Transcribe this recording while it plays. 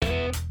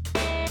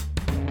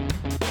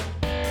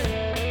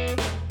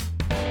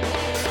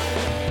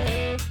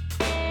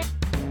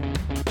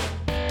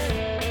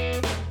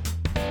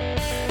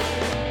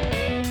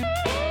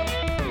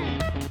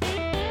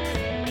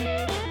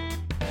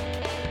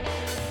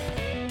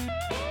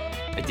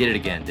I did it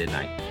again, didn't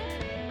I?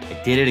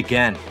 I did it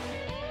again.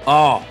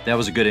 Oh, that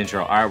was a good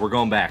intro. All right, we're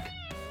going back.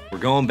 We're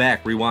going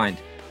back. Rewind.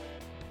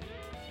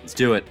 Let's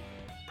do it.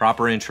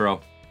 Proper intro.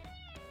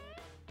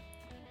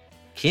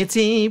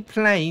 Kitty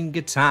played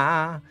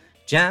guitar,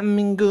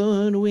 jamming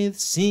good with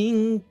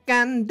Sync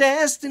and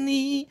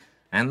Destiny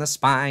and the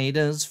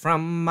spiders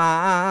from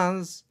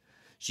Mars.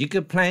 She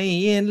could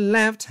play it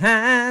left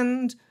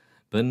hand,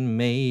 but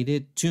made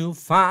it too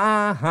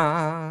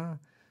far.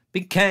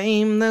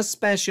 Became the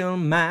special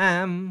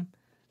ma'am.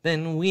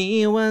 Then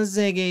we were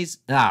Ziggy's.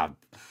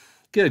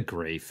 Good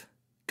grief.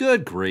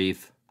 Good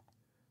grief.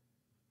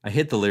 I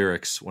hit the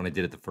lyrics when I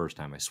did it the first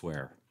time, I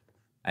swear.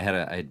 I had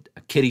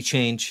a kitty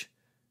change.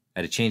 I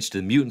had to change to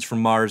the Mutants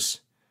from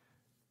Mars.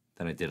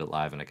 Then I did it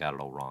live and I got it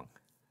all wrong.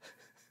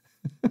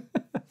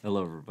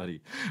 Hello,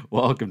 everybody.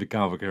 Welcome to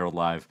Comic Book Herald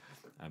Live.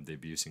 I'm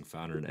Dave Busing,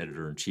 founder and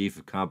editor-in-chief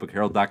of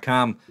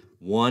comicbookherald.com.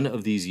 One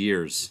of these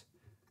years,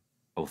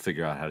 I will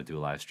figure out how to do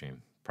a live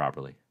stream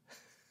properly.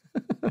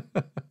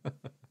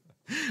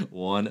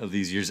 One of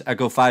these years.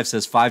 Echo 5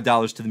 says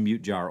 $5 to the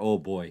mute jar. Oh,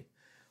 boy.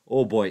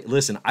 Oh, boy.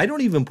 Listen, I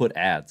don't even put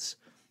ads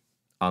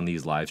on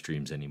these live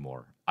streams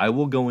anymore. I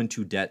will go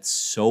into debt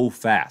so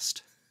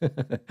fast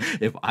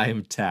if I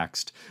am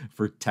taxed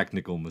for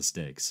technical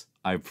mistakes.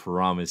 I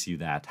promise you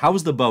that. How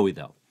was the Bowie,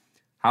 though?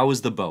 How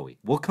was the Bowie?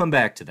 We'll come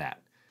back to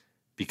that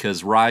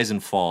because Rise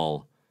and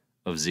Fall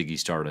of Ziggy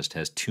Stardust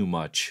has too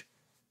much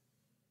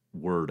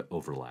word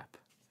overlap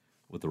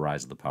with the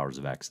rise of the powers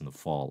of X and the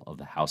fall of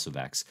the House of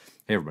X.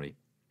 Hey, everybody.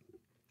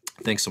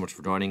 Thanks so much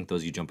for joining.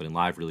 Those of you jumping in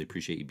live, really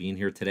appreciate you being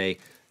here today.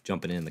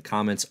 Jumping in the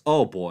comments.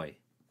 Oh, boy.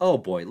 Oh,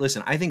 boy.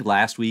 Listen, I think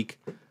last week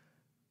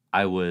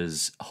I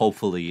was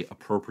hopefully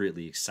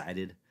appropriately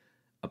excited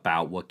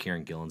about what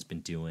Kieran Gillen's been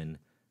doing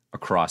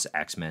across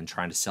X-Men,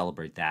 trying to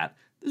celebrate that.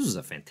 This was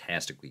a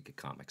fantastic week of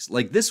comics.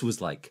 This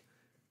was like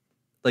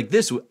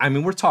this. I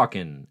mean, we're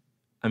talking,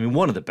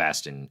 one of the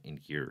best in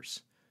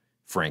years,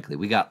 frankly.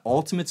 We got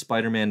Ultimate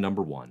Spider-Man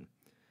 #1.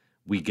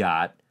 We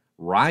got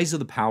Rise of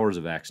the Powers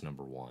of X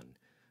 #1.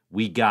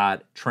 We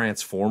got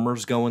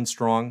Transformers going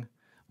strong.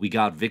 We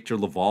got Victor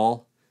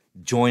Laval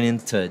joining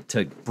to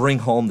bring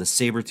home the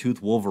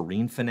Sabretooth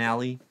Wolverine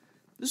finale.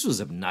 This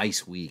was a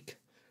nice week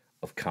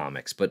of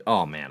comics. But,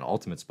 oh, man,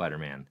 Ultimate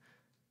Spider-Man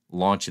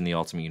launching the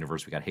Ultimate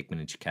Universe. We got Hickman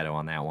and Chiquetto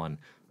on that one.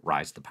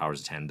 Rise of the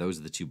Powers of 10. Those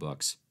are the two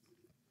books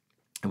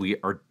we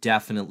are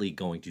definitely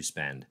going to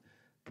spend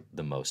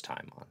the most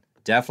time on.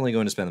 Definitely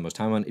going to spend the most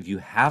time on. If you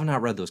have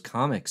not read those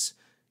comics,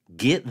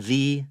 get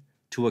thee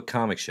to a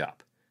comic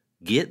shop.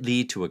 Get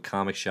thee to a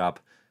comic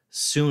shop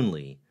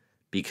soonly,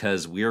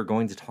 because we are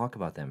going to talk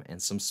about them, and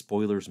some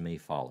spoilers may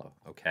follow,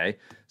 okay?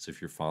 So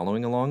if you're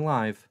following along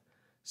live,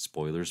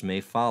 spoilers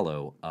may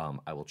follow.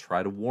 I will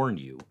try to warn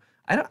you.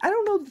 I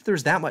don't know that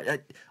there's that much.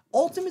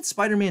 Ultimate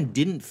Spider-Man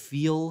didn't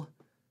feel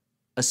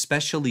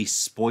especially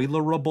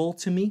spoilerable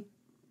to me.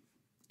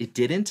 It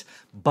didn't,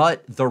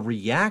 but the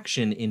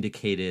reaction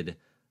indicated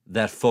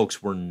that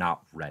folks were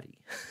not ready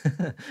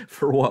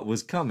for what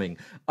was coming,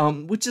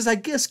 which is, I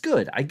guess,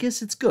 good. I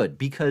guess it's good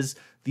because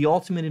the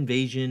Ultimate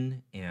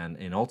Invasion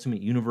and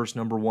Ultimate Universe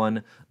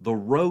 #1, the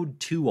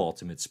road to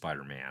Ultimate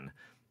Spider-Man,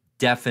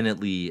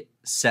 definitely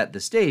set the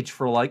stage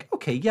for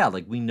okay, yeah,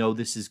 we know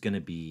this is going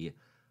to be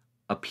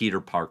a Peter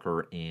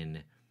Parker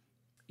in,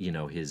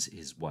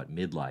 his what,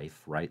 midlife,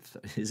 right?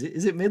 Is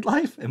it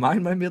midlife? Am I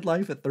in my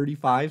midlife at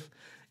 35?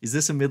 Is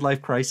this a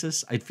midlife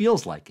crisis? It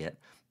feels like it.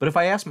 But if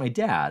I ask my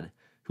dad,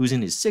 who's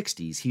in his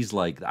 60s, he's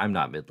like, I'm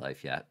not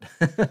midlife yet.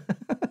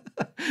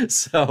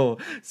 So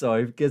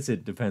I guess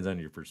it depends on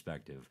your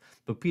perspective.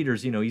 But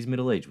Peter's, he's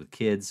middle-aged with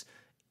kids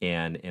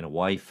and a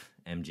wife,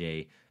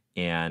 MJ.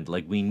 And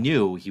we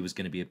knew he was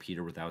going to be a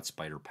Peter without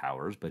spider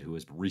powers, but who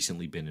has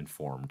recently been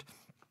informed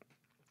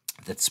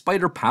that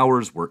spider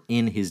powers were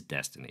in his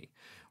destiny,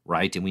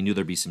 right? And we knew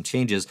there'd be some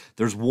changes.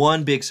 There's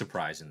one big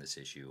surprise in this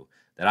issue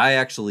that I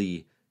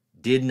actually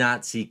did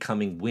not see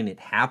coming when it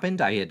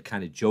happened. I had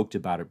kind of joked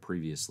about it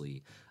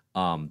previously,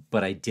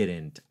 but I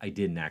didn't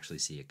actually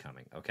see it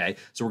coming, okay?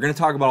 So we're going to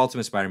talk about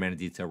Ultimate Spider-Man in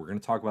detail. We're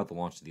going to talk about the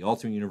launch of the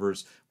Ultimate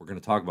Universe. We're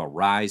going to talk about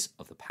Rise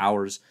of the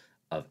Powers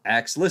of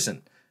X.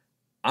 Listen,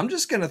 I'm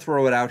just going to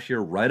throw it out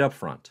here right up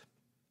front.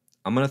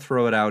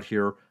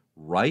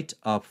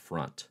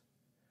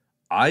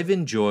 I've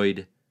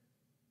enjoyed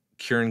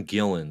Kieran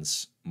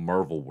Gillen's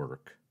Marvel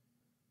work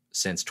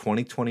since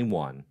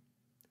 2021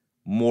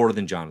 more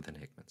than Jonathan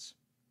Hickman's.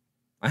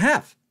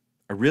 I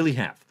really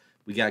have.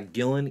 We got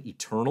Gillen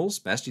Eternals,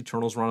 best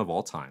Eternals run of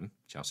all time.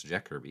 Shouts to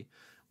Jack Kirby.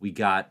 We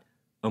got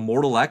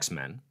Immortal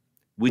X-Men,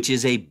 which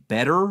is a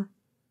better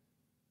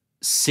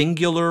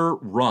singular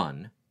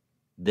run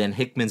than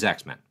Hickman's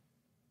X-Men.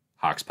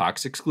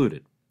 Hoxpox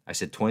excluded. I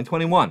said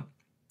 2021.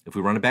 If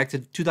we run it back to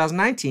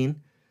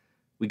 2019,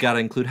 we got to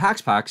include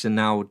Hoxpox, and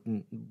now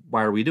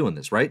why are we doing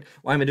this, right?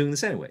 Why am I doing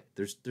this anyway?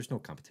 There's no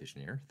competition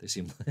here. They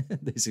seem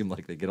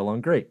like they get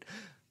along great.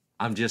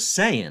 I'm just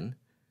saying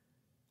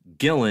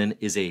Gillen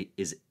is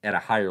at a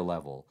higher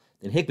level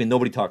than Hickman.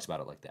 Nobody talks about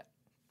it like that.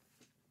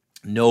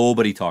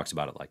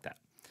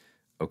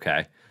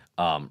 Okay.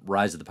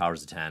 Rise of the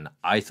Powers of 10,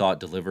 I thought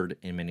delivered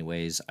in many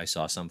ways. I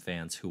saw some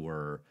fans who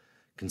were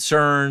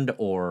concerned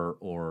or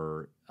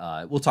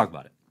we'll talk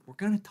about it. We're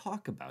going to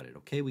talk about it,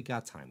 okay? We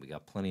got time. We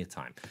got plenty of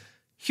time.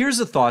 Here's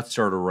a thought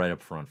starter right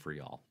up front for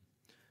y'all,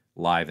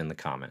 live in the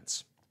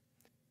comments.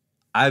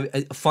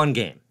 A fun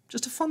game,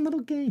 just a fun little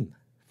game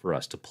for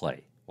us to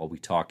play while we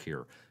talk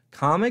here.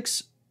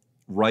 Comics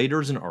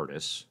writers and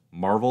artists,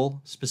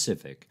 Marvel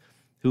specific,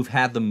 who've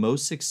had the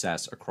most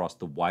success across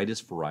the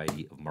widest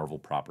variety of Marvel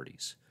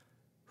properties.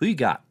 Who you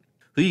got?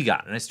 Who you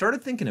got? And I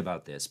started thinking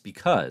about this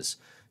because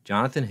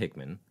Jonathan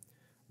Hickman,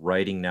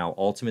 writing now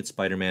Ultimate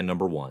Spider-Man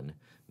 #1,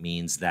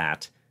 means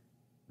that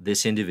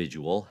this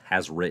individual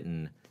has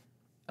written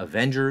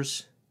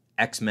Avengers,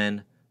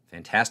 X-Men,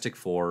 Fantastic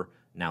Four,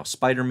 now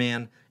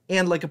Spider-Man,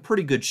 and like a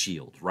pretty good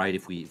Shield, right?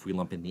 If we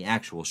lump in the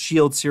actual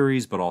Shield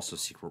series, but also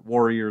Secret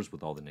Warriors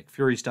with all the Nick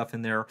Fury stuff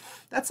in there,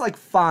 that's like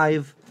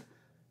five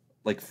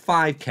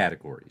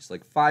categories,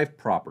 like 5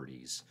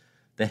 properties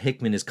that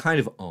Hickman has kind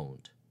of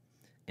owned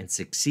and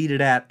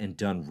succeeded at and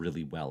done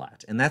really well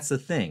at. And that's the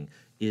thing,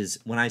 is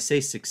when I say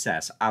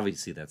success,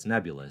 obviously that's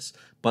nebulous,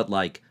 but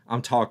like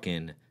I'm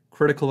talking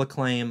critical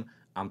acclaim,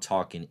 I'm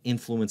talking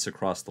influence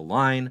across the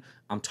line,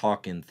 I'm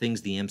talking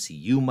things the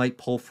MCU might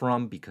pull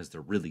from because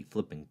they're really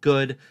flipping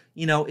good.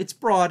 You know, it's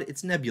broad,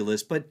 it's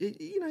nebulous, but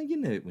you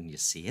know it when you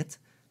see it.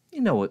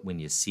 You know it when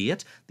you see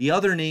it. The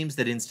other names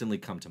that instantly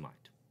come to mind.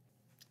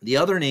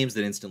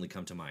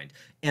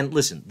 And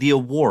listen, the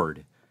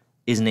award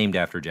is named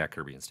after Jack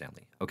Kirby and Stan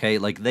Lee, okay?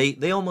 Like,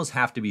 they almost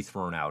have to be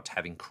thrown out,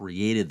 having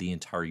created the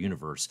entire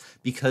universe,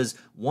 because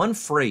one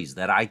phrase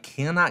that I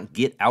cannot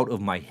get out of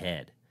my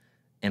head,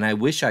 and I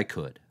wish I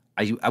could,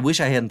 I wish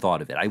I hadn't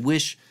thought of it, I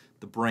wish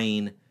the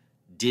brain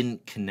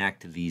didn't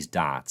connect these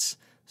dots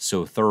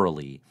so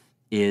thoroughly,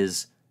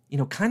 is, you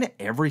know, kind of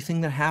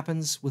everything that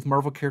happens with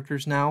Marvel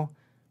characters now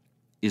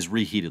is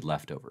reheated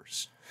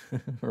leftovers.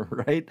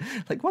 Right?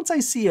 Like, once I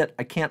see it,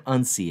 I can't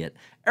unsee it.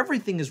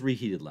 Everything is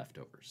reheated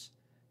leftovers,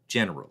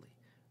 generally,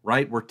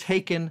 right? We're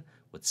taking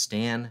what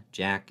Stan,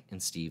 Jack,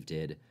 and Steve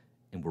did,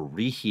 and we're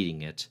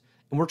reheating it,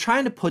 and we're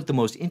trying to put the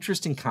most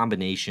interesting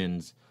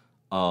combinations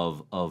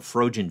of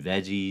frozen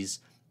veggies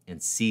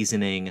and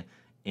seasoning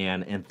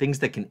and things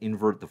that can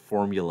invert the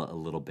formula a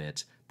little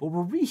bit, but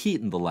we're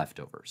reheating the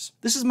leftovers.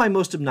 This is my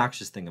most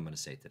obnoxious thing I'm going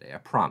to say today. I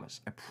promise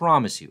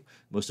you,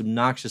 most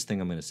obnoxious thing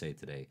I'm going to say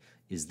today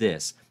is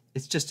this.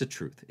 It's just a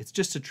truth. It's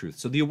just a truth.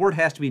 So the award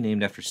has to be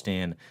named after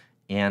Stan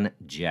and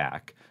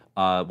Jack.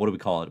 What do we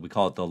call it? We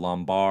call it the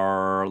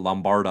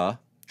Lombarda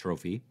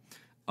Trophy,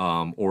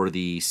 or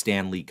the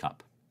Stan Lee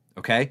Cup.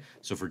 Okay?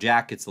 So for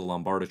Jack, it's the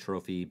Lombarda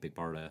Trophy, Big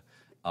Barda.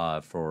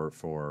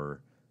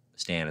 For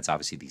Stan, it's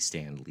obviously the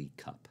Stan Lee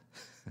Cup.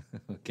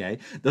 Okay?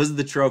 Those are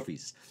the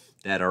trophies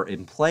that are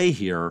in play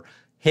here.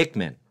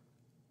 Hickman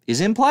is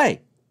in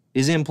play.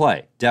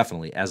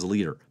 Definitely, as a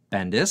leader.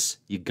 Bendis,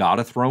 you got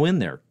to throw in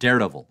there.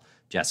 Daredevil.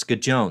 Jessica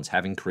Jones,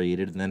 having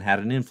created and then had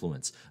an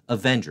influence.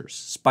 Avengers,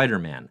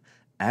 Spider-Man,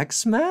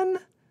 X-Men?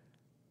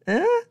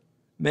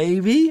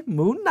 Maybe.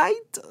 Moon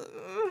Knight?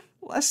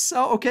 Less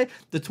so. Okay.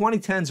 The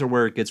 2010s are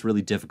where it gets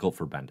really difficult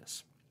for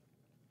Bendis.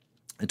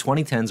 The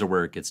 2010s are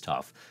where it gets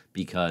tough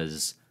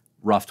because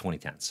rough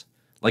 2010s.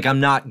 Like, I'm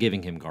not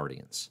giving him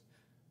Guardians.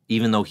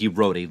 Even though he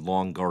wrote a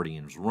long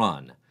Guardians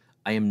run,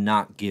 I am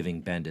not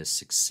giving Bendis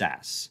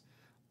success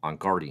on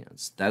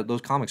Guardians.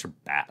 Those comics are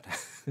bad.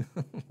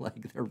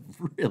 Like, they're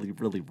really,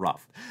 really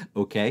rough,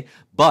 okay?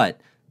 But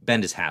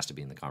Bendis has to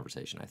be in the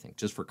conversation, I think,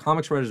 just for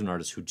comics writers and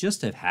artists who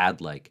just have had,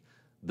 like,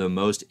 the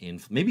most,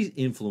 maybe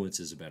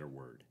influence is a better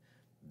word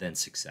than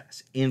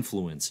success.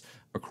 Influence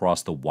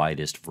across the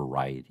widest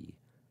variety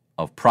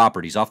of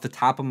properties. Off the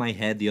top of my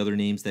head, the other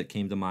names that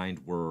came to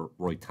mind were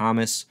Roy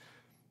Thomas,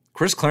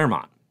 Chris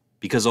Claremont,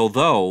 because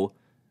although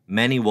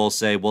many will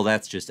say, well,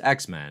 that's just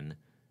X-Men,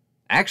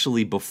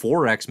 actually,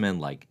 before X-Men,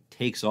 like,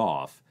 takes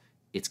off,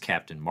 it's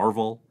Captain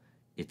Marvel,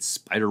 it's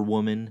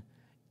Spider-Woman,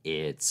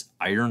 it's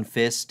Iron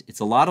Fist. It's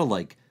a lot of,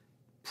 like,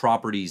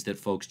 properties that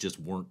folks just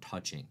weren't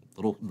touching.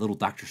 Little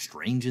Doctor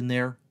Strange in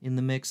there in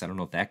the mix. I don't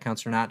know if that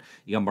counts or not.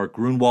 You got Mark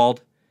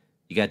Grunwald.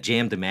 You got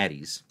Jam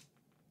DeMatteis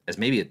as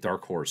maybe a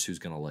dark horse who's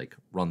going to, like,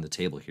 run the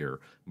table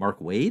here. Mark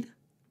Waid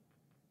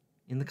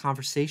in the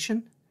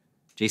conversation.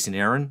 Jason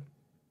Aaron,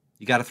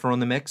 you got to throw in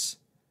the mix.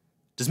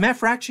 Does Matt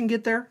Fraction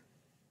get there?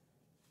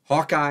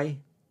 Hawkeye,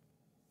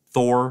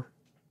 Thor.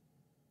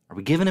 Are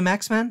we giving him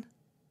X-Men?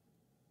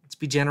 Let's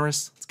be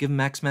generous. Let's give him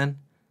X-Men.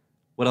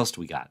 What else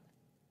do we got?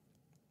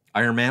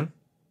 Iron Man.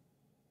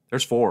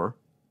 There's 4.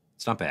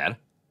 It's not bad.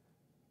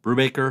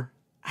 Brubaker.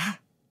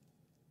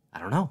 I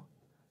don't know.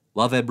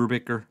 Love Ed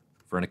Brubaker.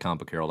 Friend of Comic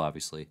Book Herald,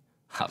 obviously.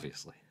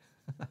 Obviously.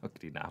 How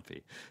could he not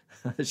be?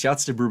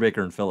 Shouts to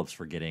Brubaker and Phillips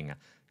for getting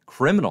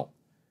Criminal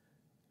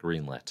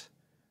greenlit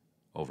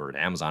over at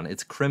Amazon.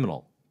 It's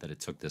criminal that it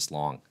took this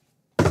long.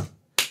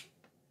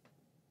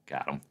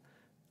 Got him.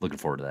 Looking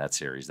forward to that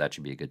series. That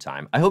should be a good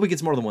time. I hope it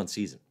gets more than one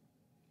season.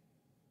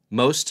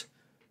 Most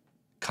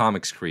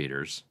comics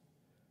creators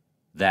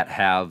that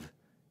have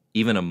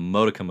even a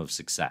modicum of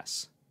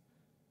success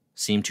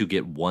seem to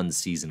get one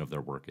season of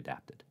their work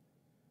adapted.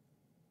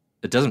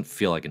 It doesn't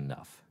feel like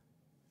enough.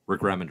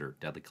 Rick Remender,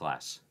 Deadly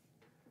Class.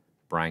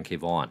 Brian K.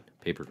 Vaughan,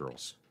 Paper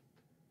Girls.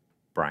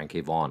 Brian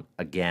K. Vaughan,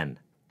 again,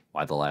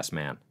 Why the Last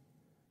Man.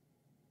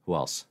 Who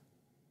else?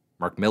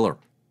 Mark Miller,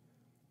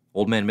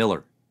 Old Man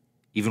Miller,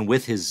 even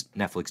with his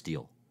Netflix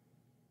deal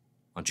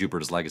on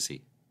Jupiter's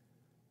Legacy.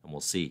 And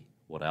we'll see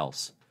what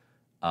else.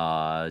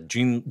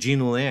 Gene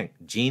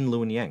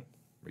Luen Yang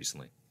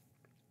recently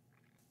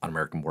on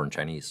American Born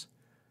Chinese.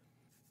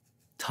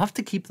 Tough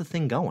to keep the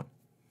thing going.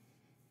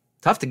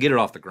 Tough to get it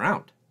off the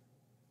ground.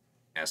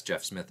 Ask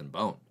Jeff Smith and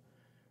Bone,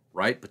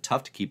 right? But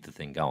tough to keep the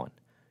thing going.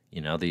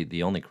 You know,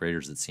 the only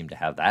creators that seem to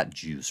have that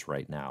juice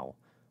right now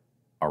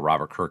are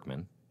Robert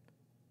Kirkman,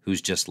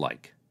 who's just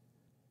like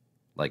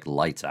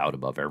lights out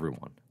above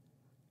everyone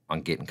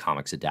on getting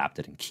comics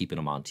adapted and keeping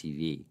them on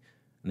TV.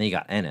 And then you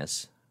got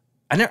Ennis.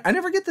 I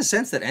never get the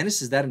sense that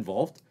Ennis is that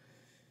involved,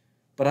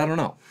 but I don't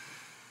know.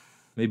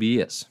 Maybe he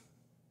is.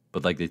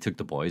 But like they took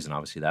The Boys, and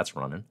obviously that's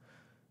running.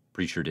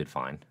 Preacher did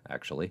fine,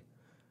 actually.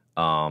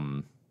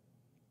 Who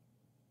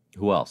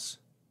else?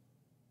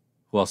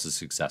 Who else is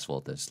successful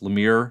at this?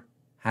 Lemire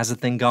has a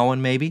thing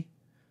going, maybe.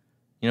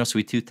 You know,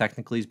 Sweet Tooth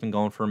technically has been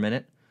going for a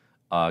minute.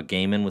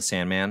 Gaiman with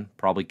Sandman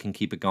probably can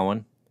keep it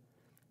going,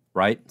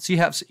 right? So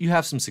you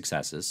have some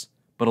successes,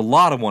 but a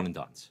lot of one and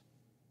dones.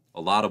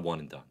 A lot of one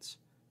and dones.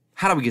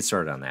 How do we get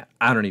started on that?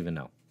 I don't even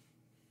know.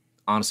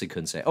 Honestly,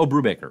 couldn't say. Oh,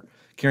 Brubaker.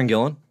 Kieran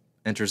Gillen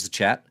enters the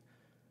chat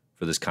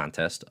for this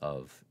contest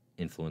of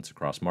influence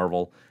across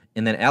Marvel.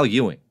 And then Al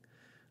Ewing,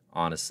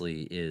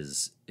 honestly,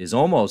 is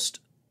almost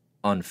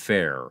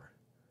unfair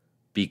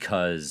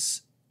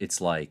because it's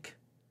like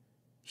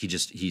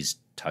he's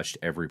touched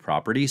every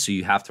property. So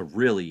you have to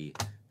really,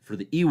 for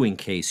the Ewing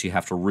case, you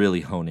have to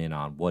really hone in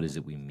on what is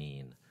it we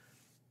mean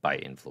by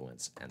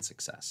influence and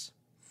success.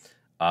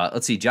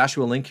 Let's see.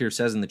 Joshua Link here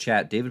says in the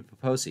chat, David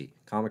Paposi,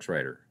 comics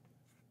writer,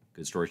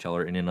 good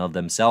storyteller in and of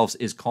themselves,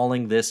 is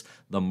calling this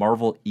the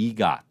Marvel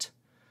EGOT.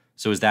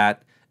 So is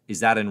that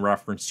in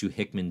reference to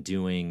Hickman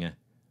doing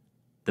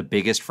the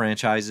biggest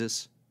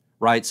franchises,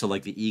 right? So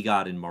like the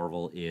EGOT in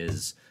Marvel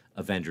is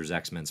Avengers,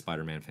 X-Men,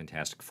 Spider-Man,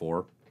 Fantastic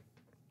Four.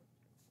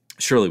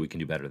 Surely we can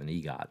do better than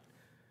EGOT,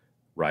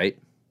 right?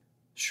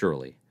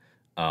 Surely.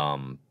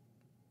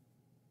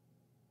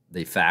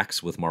 They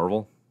fax with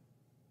Marvel.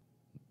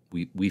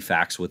 We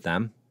fax with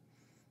them.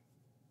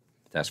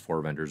 That's for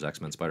Avengers,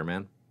 X-Men,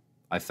 Spider-Man.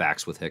 I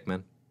fax with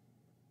Hickman.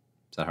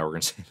 Is that how we're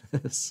going to say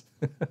this?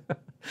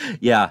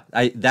 Yeah,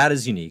 that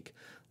is unique.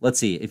 Let's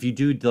see. If you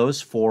do those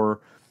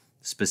four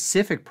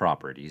specific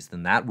properties,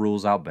 then that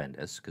rules out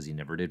Bendis because he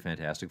never did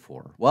Fantastic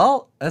Four.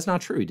 Well, that's not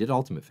true. He did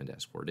Ultimate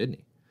Fantastic Four, didn't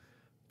he?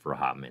 For a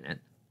hot minute.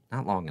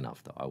 Not long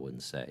enough, though, I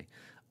wouldn't say.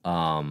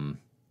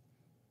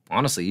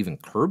 Honestly, even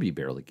Kirby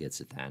barely gets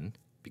it then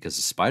because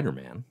of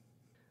Spider-Man.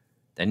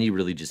 Then you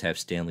really just have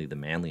Stanley the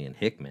Manly and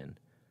Hickman.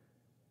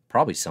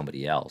 Probably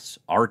somebody else.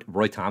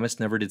 Roy Thomas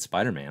never did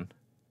Spider-Man.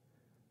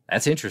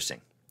 That's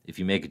interesting. If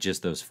you make it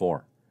just those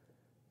four.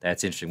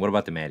 That's interesting. What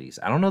about DeMatteis?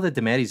 I don't know that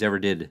DeMatteis ever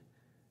did.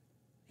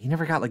 He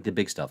never got like the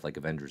big stuff like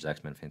Avengers,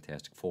 X-Men,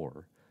 Fantastic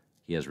Four.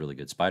 He has really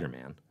good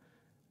Spider-Man.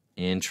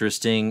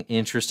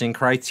 Interesting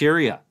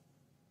criteria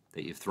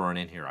that you've thrown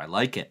in here. I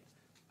like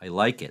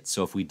it.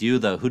 So if we do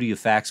the who do you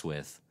fax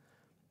with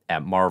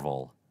at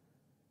Marvel,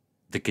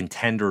 the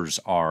contenders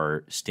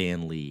are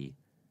Stan Lee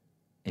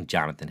and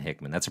Jonathan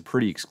Hickman. That's a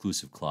pretty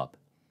exclusive club.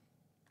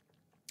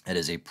 It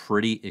is a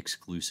pretty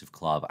exclusive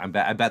club. I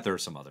bet there are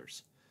some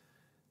others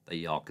that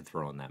y'all could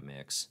throw in that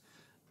mix.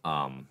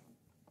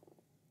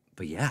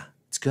 But yeah,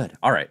 it's good.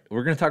 All right,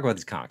 we're going to talk about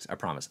these comics. I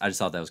promise. I just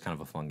thought that was kind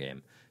of a fun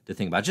game to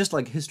think about, just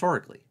like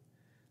historically.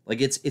 Like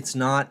it's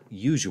not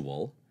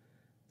usual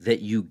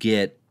that you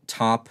get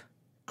top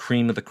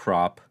cream of the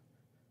crop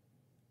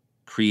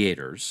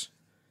creators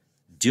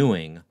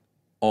doing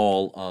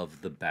all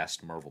of the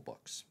best Marvel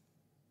books.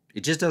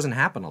 It just doesn't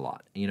happen a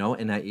lot, you know?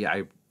 And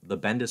the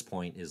Bendis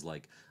point is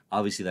like,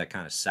 obviously that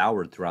kind of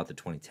soured throughout the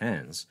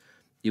 2010s.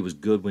 It was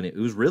good when it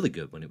was really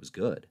good when it was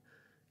good,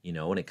 you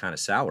know, and it kind of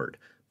soured.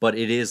 But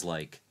it is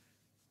like,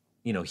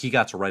 you know, he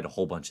got to write a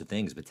whole bunch of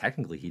things, but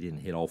technically he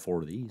didn't hit all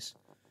four of these,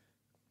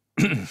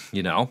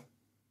 you know?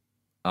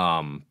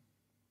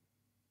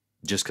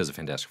 Just because of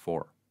Fantastic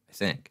Four, I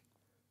think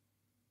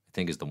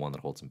is the one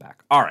that holds him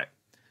back. All right,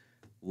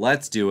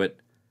 let's do it.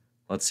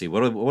 Let's see.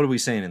 What are we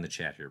saying in the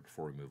chat here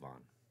before we move on?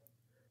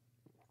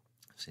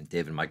 Saying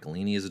David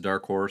Michaelini is a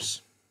dark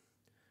horse.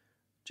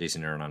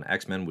 Jason Aaron on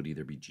X-Men would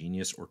either be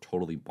genius or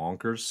totally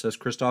bonkers, says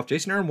Christoph.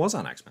 Jason Aaron was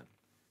on X-Men.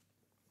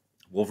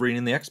 Wolverine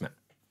and the X-Men.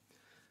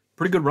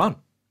 Pretty good run.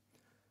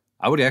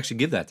 I would actually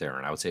give that to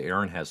Aaron. I would say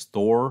Aaron has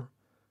Thor,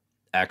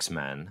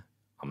 X-Men.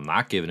 I'm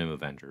not giving him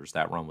Avengers.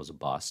 That run was a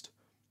bust.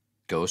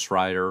 Ghost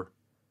Rider,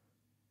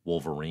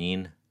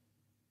 Wolverine,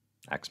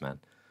 X-Men.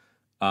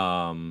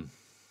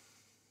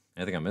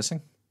 Anything I'm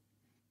missing?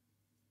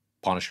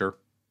 Punisher,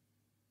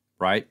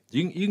 right?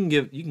 You can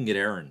get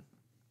Aaron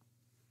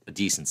a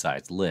decent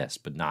sized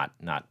list, but not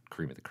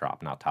cream of the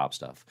crop, not top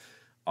stuff.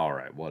 All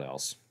right, what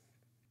else?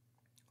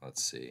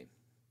 Let's see.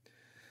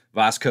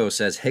 Vasco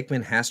says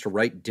Hickman has to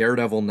write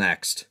Daredevil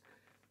next.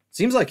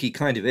 Seems like he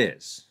kind of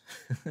is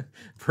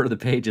for the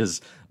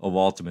pages of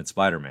Ultimate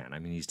Spider-Man. I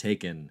mean, he's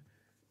taken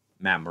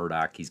Matt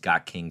Murdock. He's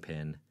got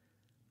Kingpin.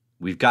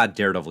 We've got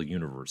Daredevil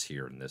universe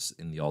here in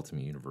the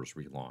Ultimate Universe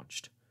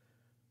relaunched,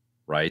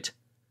 right?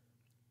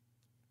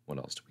 What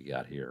else do we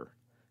got here?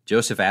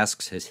 Joseph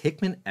asks, has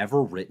Hickman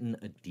ever written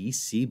a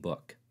DC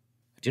book?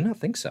 I do not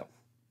think so.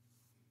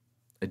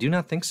 I do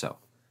not think so.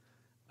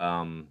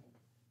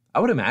 I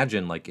would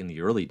imagine, like, in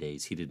the early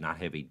days, he did not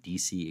have a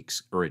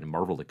DC or a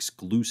Marvel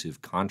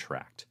exclusive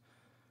contract.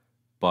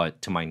 But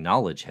to my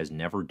knowledge, has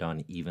never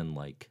done even,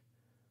 like,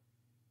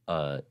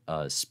 a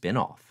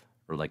spin-off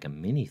or, like, a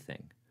mini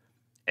thing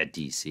at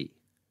DC.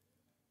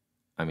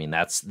 I mean,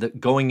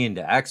 going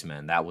into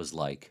X-Men, that was,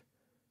 like,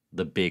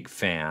 the big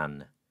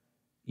fan,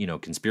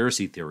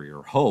 conspiracy theory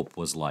or hope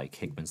was, like,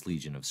 Hickman's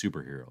Legion of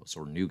Superheroes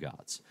or New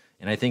Gods.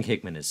 And I think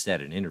Hickman has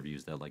said in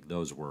interviews that, like,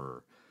 those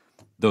were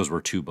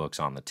 2 books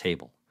on the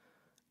table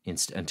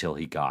until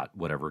he got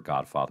whatever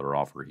Godfather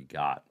offer he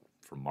got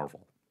from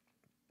Marvel.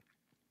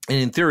 And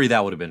in theory,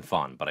 that would have been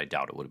fun, but I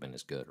doubt it would have been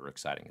as good or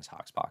exciting as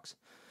Hoxpox.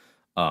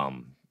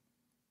 I'm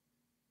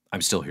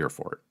still here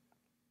for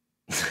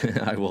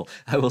it. I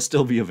will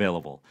still be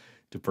available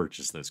to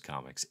purchase those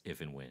comics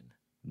if and when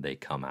they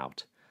come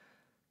out.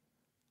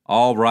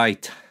 All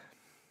right.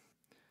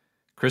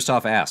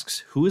 Christoph asks,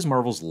 who is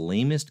Marvel's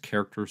lamest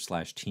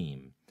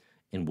character/team?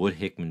 And would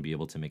Hickman be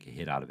able to make a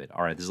hit out of it?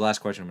 All right, this is the last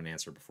question I'm going to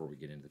answer before we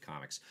get into the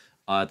comics.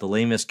 The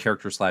lamest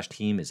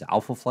character/team is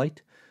Alpha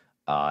Flight.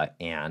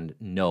 And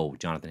no,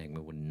 Jonathan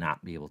Hickman would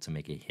not be able to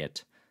make a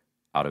hit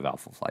out of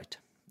Alpha Flight.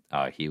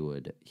 He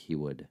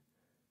would,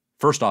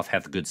 first off,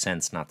 have the good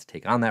sense not to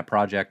take on that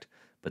project.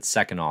 But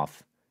second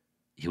off,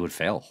 he would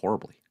fail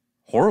horribly.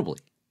 Horribly.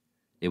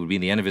 It would be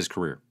the end of his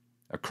career.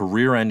 A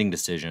career-ending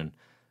decision.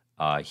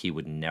 He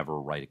would never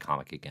write a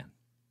comic again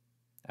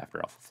after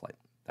Alpha Flight.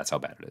 That's how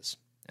bad it is.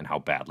 And how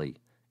badly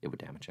it would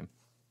damage him.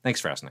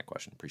 Thanks for asking that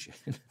question. Appreciate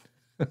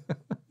it.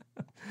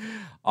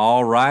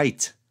 All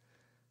right.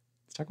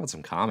 Let's talk about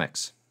some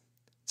comics.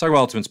 Let's talk about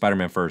Ultimate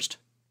Spider-Man first.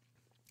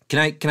 Can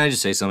I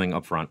just say something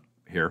up front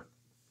here?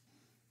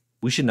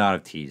 We should not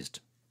have teased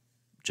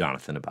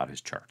Jonathan about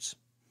his charts.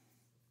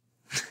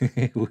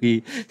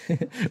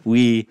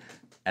 we,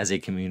 as a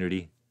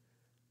community,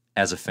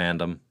 as a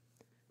fandom,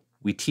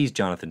 we tease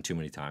Jonathan too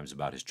many times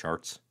about his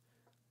charts.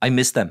 I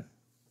miss them.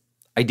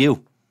 I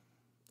do.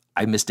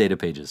 I miss data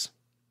pages.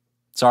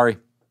 Sorry.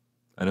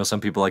 I know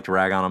some people like to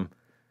rag on them.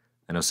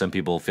 I know some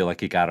people feel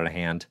like it got out of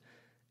hand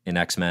in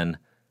X-Men.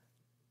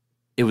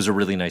 It was a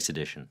really nice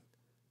addition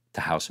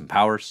to House and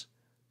Powers.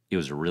 It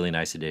was a really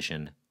nice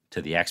addition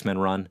to the X-Men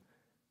run.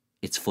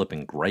 It's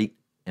flipping great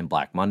in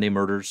Black Monday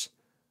Murders.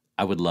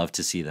 I would love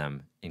to see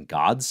them in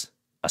Gods,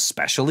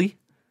 especially,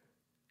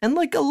 and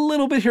like a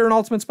little bit here in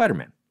Ultimate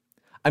Spider-Man.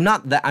 I'm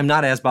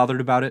not as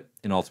bothered about it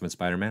in Ultimate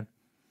Spider-Man.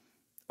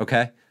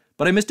 Okay?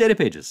 But I miss data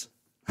pages.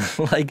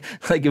 like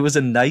it was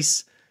a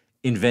nice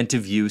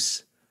inventive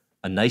use,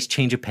 a nice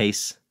change of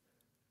pace.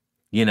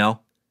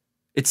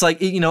 It's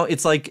like,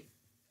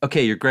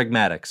 okay, you're Greg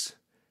Maddux.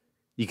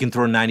 You can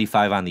throw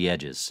 95 on the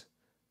edges.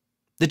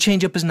 The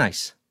changeup is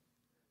nice.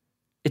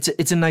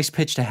 It's a nice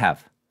pitch to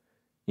have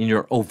in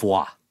your au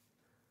revoir.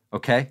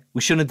 Okay?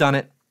 We shouldn't have done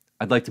it.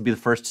 I'd like to be the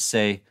first to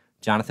say,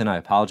 Jonathan, I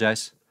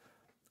apologize.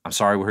 I'm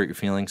sorry we hurt your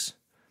feelings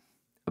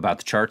about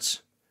the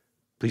charts.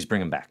 Please bring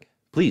them back.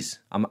 Please.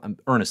 I'm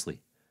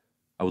earnestly.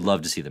 I would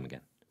love to see them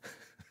again.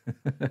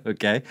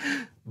 Okay?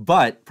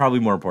 But probably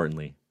more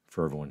importantly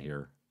for everyone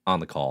here on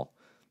the call,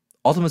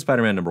 Ultimate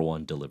Spider-Man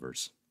 #1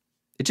 delivers.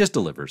 It just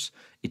delivers.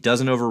 It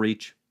doesn't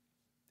overreach.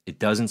 It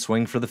doesn't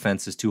swing for the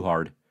fences too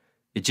hard.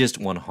 It just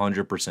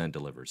 100%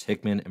 delivers.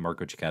 Hickman and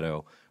Marco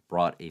Checchetto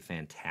brought a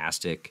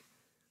fantastic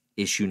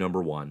issue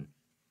 #1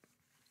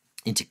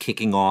 into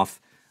kicking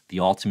off the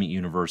Ultimate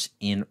Universe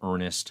in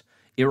earnest.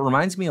 It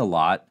reminds me a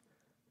lot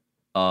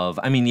of,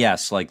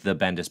 yes, like the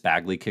Bendis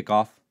Bagley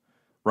kickoff,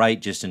 right?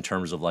 Just in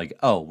terms of like,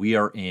 oh, we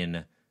are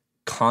in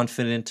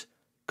confident,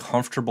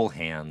 comfortable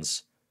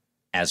hands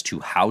as to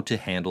how to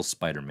handle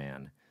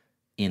Spider-Man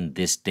in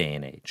this day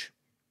and age,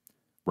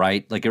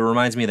 right? Like it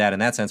reminds me of that in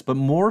that sense, but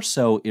more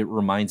so it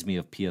reminds me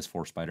of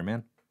PS4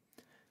 Spider-Man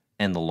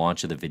and the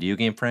launch of the video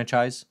game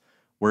franchise,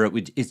 where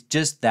it's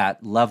just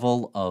that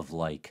level of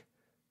like,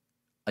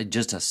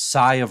 just a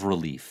sigh of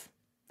relief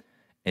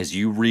as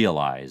you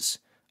realize,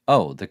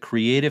 oh, the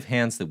creative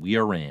hands that we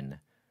are in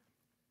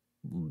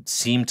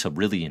seem to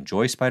really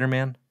enjoy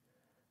Spider-Man.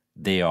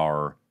 They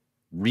are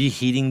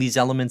reheating these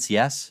elements,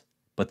 yes,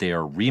 but they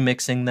are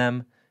remixing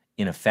them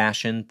in a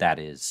fashion that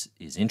is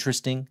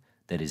interesting,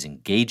 that is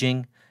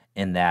engaging,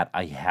 and that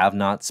I have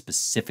not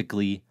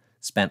specifically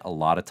spent a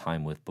lot of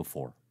time with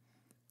before,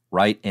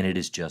 right? And it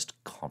is just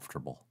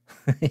comfortable.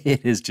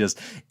 It is just,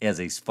 as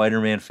a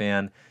Spider-Man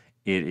fan,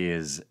 it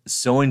is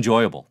so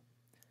enjoyable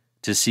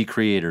to see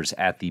creators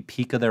at the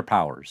peak of their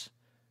powers.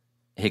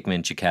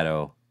 Hickman,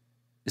 Checchetto.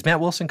 Is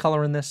Matt Wilson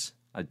coloring this?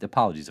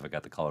 Apologies if I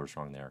got the colors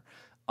wrong there.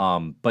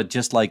 But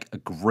just like a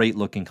great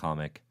looking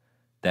comic,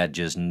 that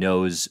just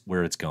knows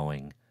where it's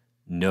going,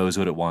 knows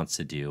what it wants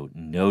to do,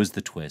 knows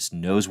the twist,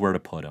 knows where to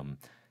put them,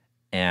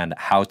 and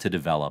how to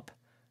develop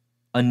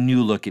a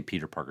new look at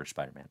Peter Parker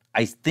Spider-Man.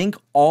 I think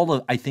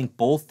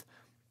both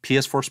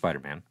PS4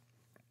 Spider-Man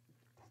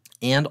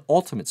and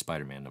Ultimate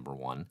Spider-Man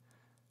 #1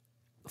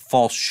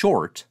 fall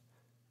short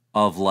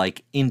of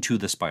like Into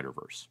the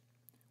Spider-Verse,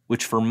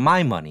 which for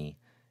my money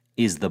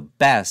is the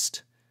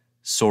best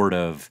sort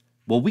of,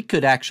 well, we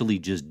could actually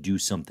just do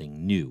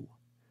something new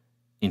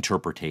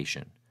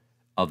interpretation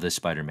of the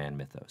Spider-Man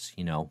mythos.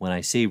 You know, when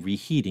I say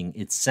reheating,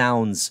 it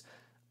sounds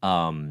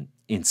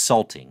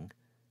insulting.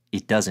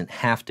 It doesn't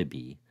have to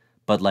be,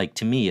 but like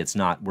to me,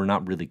 we're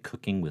not really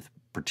cooking with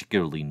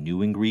particularly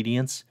new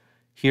ingredients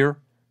here.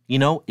 You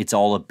know, it's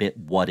all a bit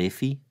what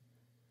ify,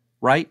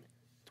 right?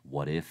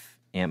 What if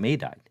Aunt May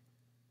died?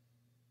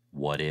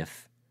 What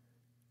if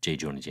J.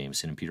 Jonah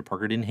Jameson and Peter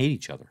Parker didn't hate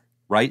each other,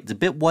 right? It's a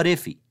bit what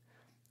ify,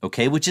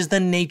 okay? Which is the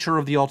nature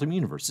of the Ultimate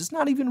Universe. It's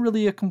not even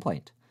really a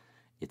complaint.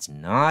 It's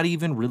not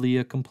even really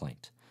a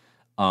complaint.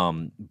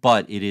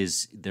 But it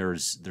is,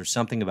 there's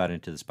something about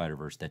Into the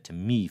Spider-Verse that to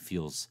me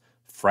feels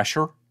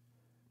fresher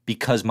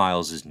because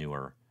Miles is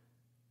newer,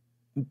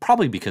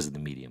 probably because of the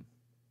medium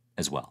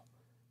as well,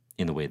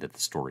 in the way that the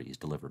story is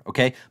delivered,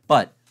 okay?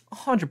 But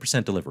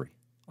 100% delivery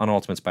on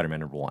Ultimate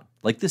Spider-Man #1.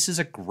 Like, this is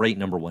a great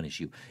 #1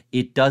 issue.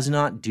 It does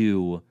not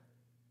do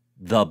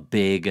the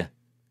big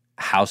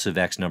House of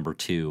X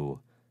 #2,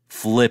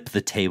 flip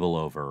the table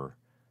over,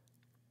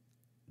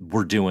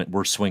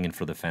 we're swinging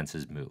for the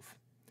fences move,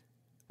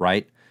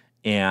 right?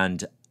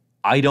 And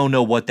I don't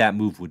know what that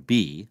move would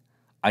be.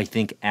 I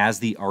think as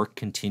the arc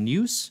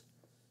continues,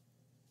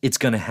 it's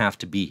going to have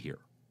to be here.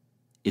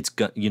 It's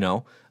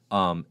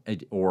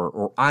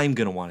or I'm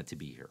going to want it to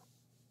be here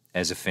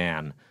as a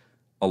fan,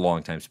 a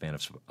longtime fan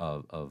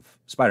of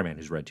Spider-Man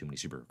who's read too many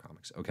superhero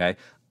comics, okay?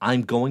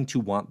 I'm going to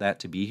want that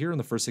to be here in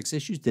the first 6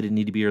 issues. Did it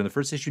need to be here in the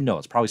first issue? No,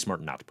 it's probably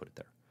smart not to put it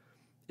there.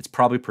 It's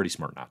probably pretty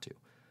smart not to.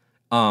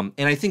 And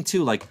I think,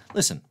 too, like,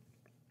 listen,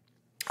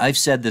 I've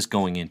said this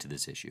going into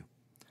this issue.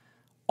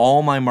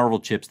 All my Marvel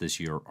chips this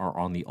year are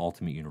on the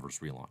Ultimate Universe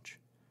relaunch,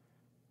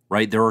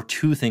 right? There are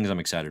 2 things I'm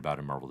excited about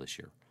in Marvel this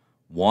year.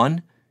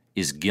 One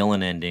is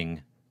Gillen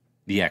ending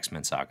the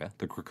X-Men saga,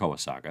 the Krakoa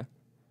saga.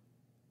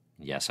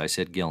 Yes, I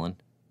said Gillen.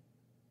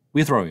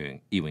 We throw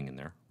Ewing in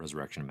there,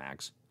 Resurrection of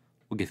Mags.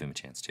 We'll give him a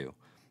chance, too.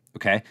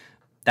 Okay?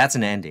 That's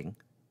an ending.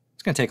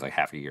 It's going to take like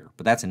half a year,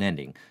 but that's an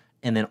ending.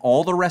 And then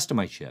all the rest of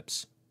my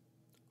chips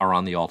are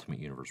on the Ultimate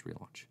Universe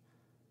relaunch.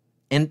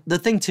 And the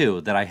thing,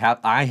 too, that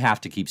I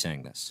have to keep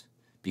saying this,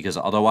 because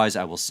otherwise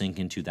I will sink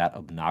into that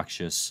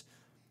obnoxious,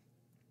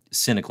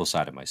 cynical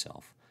side of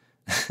myself,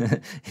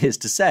 is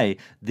to say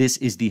this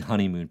is the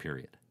honeymoon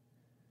period.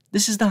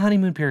 This is the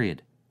honeymoon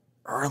period.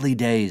 Early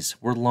days,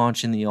 we're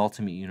launching the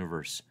Ultimate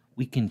Universe.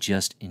 We can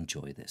just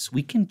enjoy this.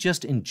 We can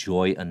just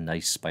enjoy a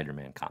nice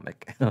Spider-Man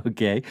comic,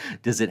 okay?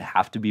 Does it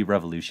have to be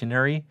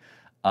revolutionary?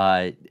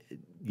 No.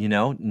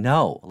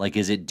 Like,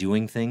 is it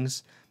doing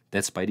things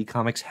that Spidey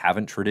comics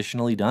haven't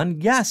traditionally done?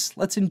 Yes,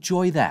 let's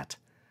enjoy that.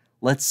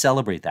 Let's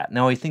celebrate that.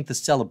 Now, I think the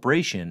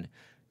celebration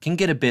can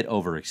get a bit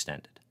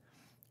overextended,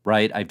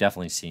 right? I've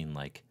definitely seen,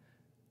 like,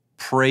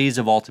 praise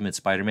of Ultimate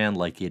Spider-Man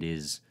like it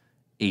is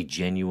a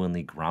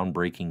genuinely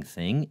groundbreaking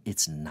thing.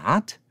 It's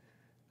not,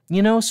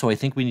 so I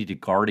think we need to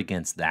guard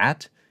against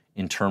that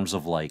in terms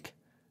of, like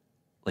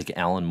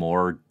Alan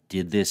Moore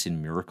did this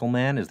in Miracle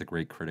Man as the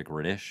great critic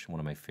Riddish, one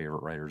of my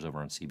favorite writers over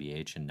on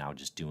CBH, and now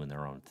just doing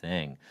their own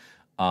thing,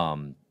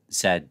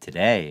 said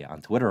today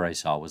on Twitter, I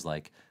saw, was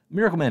like,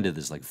 Miracle Man did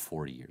this like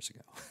 40 years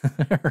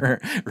ago,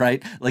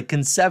 right? Like,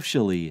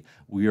 conceptually,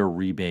 we are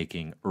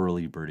rebaking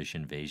early British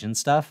invasion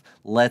stuff.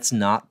 Let's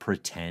not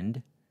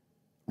pretend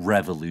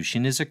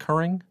revolution is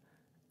occurring.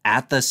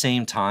 At the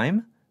same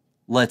time,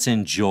 let's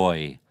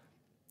enjoy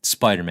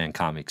Spider-Man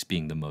comics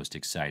being the most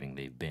exciting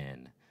they've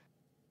been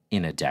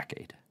in a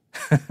decade.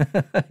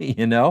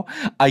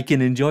 I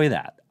can enjoy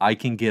that. I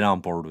can get on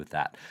board with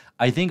that.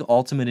 I think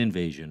Ultimate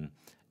Invasion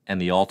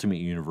and the Ultimate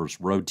Universe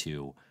Road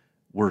 2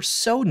 were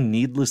so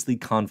needlessly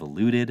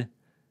convoluted.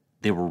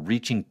 They were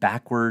reaching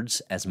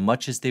backwards as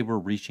much as they were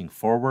reaching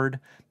forward.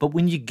 But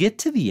when you get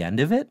to the end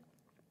of it,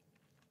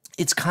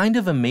 it's kind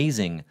of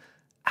amazing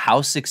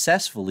how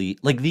successfully,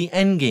 like, the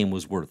end game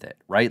was worth it,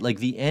 right? Like,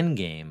 the end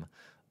game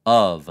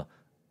of,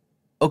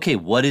 okay,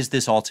 what is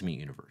this Ultimate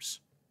Universe?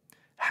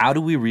 How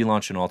do we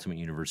relaunch an Ultimate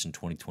Universe in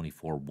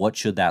 2024? What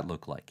should that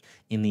look like?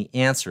 And the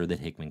answer that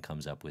Hickman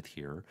comes up with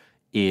here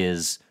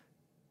is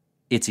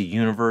it's a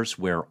universe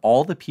where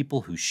all the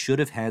people who should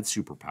have had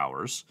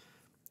superpowers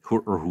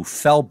who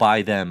fell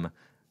by them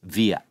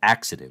via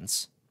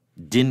accidents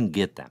didn't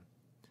get them.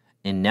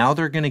 And now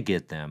they're going to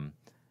get them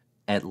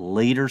at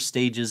later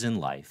stages in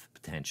life,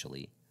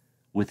 potentially,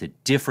 with a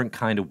different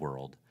kind of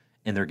world.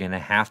 And they're going to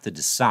have to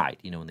decide,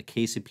 in the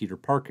case of Peter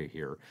Parker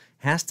here,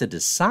 has to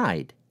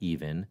decide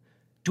even,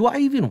 do I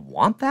even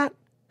want that?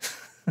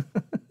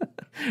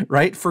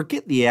 Right?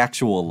 Forget the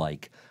actual,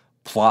 like,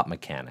 plot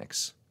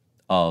mechanics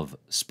of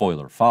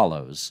Spoiler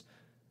Follows.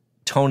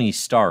 Tony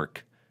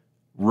Stark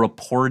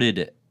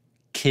reported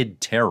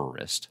kid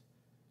terrorist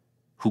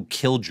who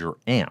killed your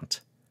aunt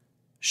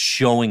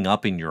showing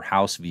up in your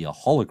house via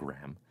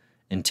hologram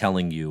and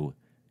telling you,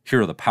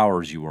 here are the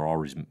powers you were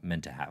always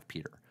meant to have,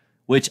 Peter.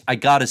 Which I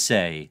gotta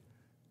say,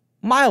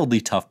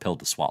 mildly tough pill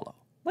to swallow.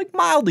 Like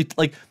mildly,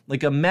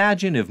 like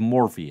imagine if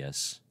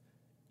Morpheus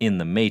in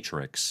The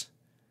Matrix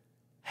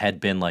had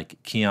been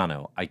like,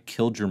 Keanu, I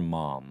killed your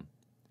mom.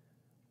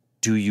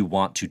 Do you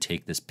want to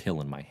take this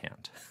pill in my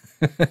hand?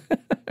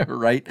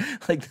 Right?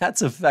 Like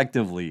that's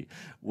effectively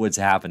what's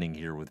happening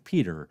here with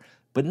Peter.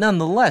 But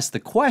nonetheless, the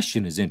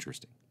question is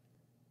interesting.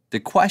 The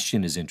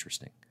question is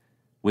interesting,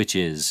 which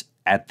is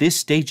at this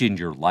stage in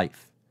your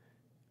life,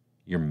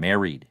 you're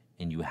married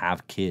and you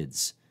have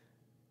kids.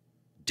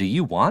 Do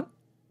you want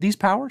these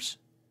powers?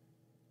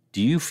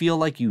 Do you feel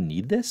like you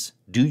need this?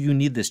 Do you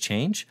need this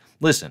change?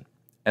 Listen,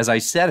 as I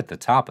said at the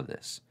top of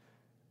this,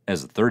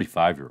 as a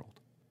 35-year-old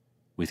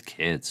with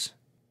kids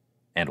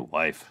and a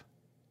wife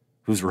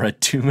who's read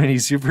too many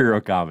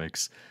superhero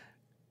comics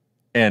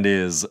and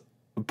is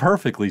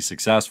perfectly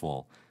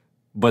successful,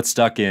 but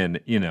stuck in,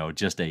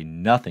 just a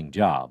nothing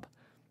job.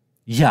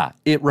 Yeah,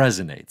 it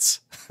resonates.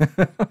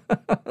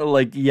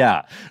 Like,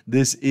 yeah,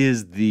 this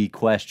is the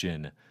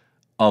question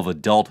of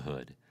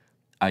adulthood,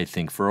 I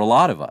think, for a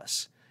lot of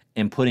us.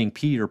 And putting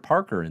Peter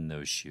Parker in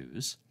those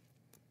shoes,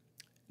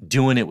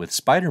 doing it with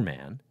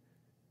Spider-Man,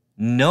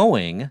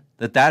 knowing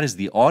that that is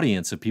the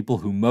audience of people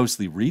who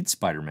mostly read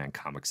Spider-Man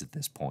comics at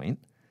this point,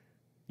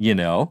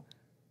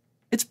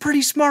 it's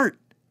pretty smart.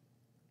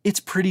 It's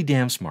pretty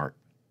damn smart.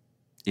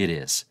 It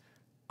is.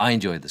 I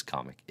enjoyed this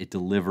comic. It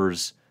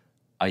delivers,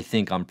 I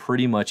think, on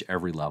pretty much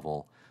every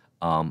level.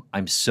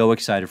 I'm so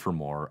excited for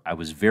more. I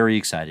was very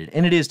excited.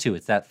 And it is, too.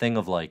 It's that thing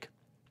of like,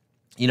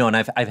 and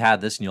I've had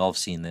this, and you all have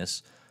seen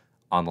this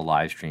on the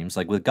live streams,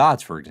 like with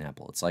Gods, for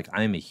example. It's like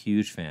I'm a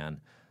huge fan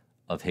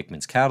of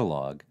Hickman's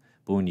catalog,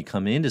 but when you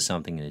come into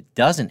something and it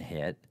doesn't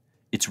hit,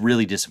 it's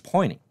really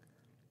disappointing,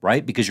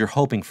 right? Because you're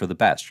hoping for the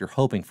best. You're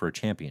hoping for a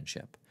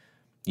championship.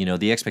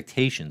 The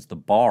expectations, the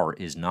bar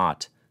is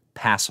not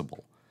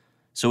passable.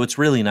 So it's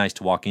really nice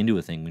to walk into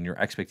a thing when your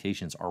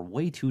expectations are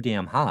way too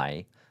damn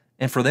high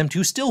and for them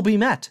to still be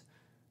met.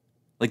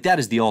 Like that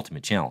is the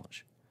ultimate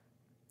challenge,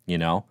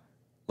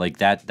 Like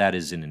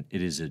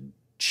it is a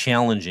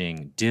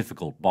challenging,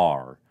 difficult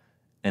bar,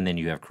 and then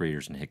you have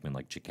creators in Hickman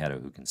like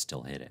Giacchetto who can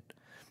still hit it.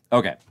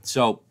 Okay,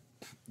 so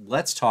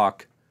let's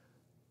talk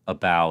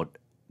about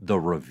the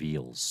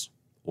reveals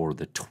or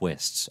the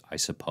twists, I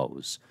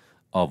suppose,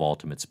 of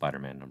Ultimate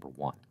Spider-Man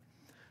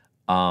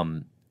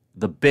 #1.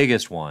 The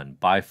biggest one,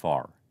 by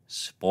far,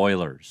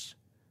 spoilers,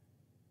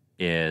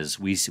 is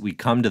we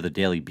come to the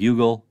Daily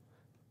Bugle.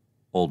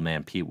 Old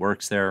man Pete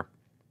works there.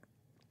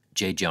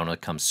 J. Jonah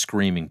comes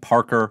screaming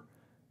Parker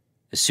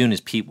as soon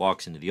as Pete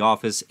walks into the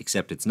office,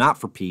 except it's not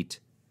for Pete.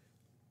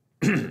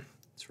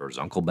 It's for his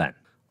Uncle Ben.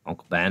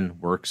 Uncle Ben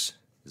works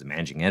as a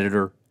managing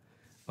editor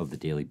of the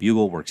Daily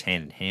Bugle, works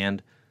hand in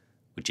hand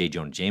with J.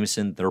 Jonah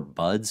Jameson. They're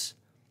buds.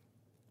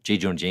 J.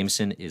 Jonah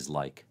Jameson is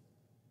like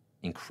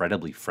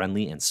incredibly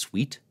friendly and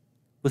sweet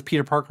with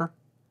Peter Parker.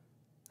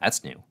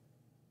 That's new.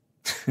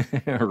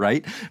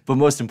 Right? But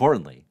most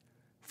importantly,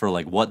 for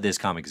like what this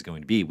comic is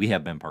going to be, we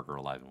have Ben Parker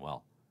alive and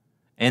well.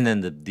 And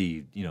then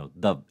the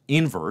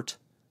invert,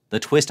 the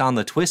twist on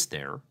the twist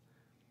there,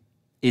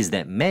 is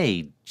that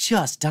May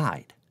just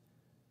died.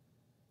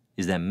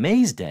 Is that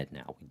May's dead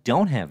now. We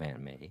don't have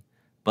Aunt May.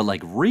 But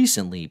like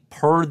recently,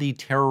 per the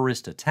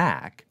terrorist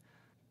attack,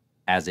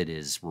 as it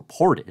is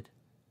reported,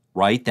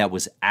 right, that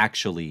was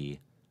actually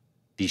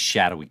the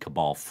shadowy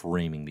cabal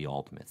framing the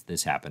Ultimates.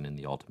 This happened in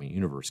the Ultimate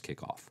Universe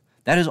kickoff.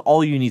 That is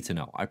all you need to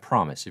know, I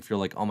promise. If you're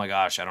like, oh my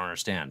gosh, I don't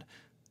understand.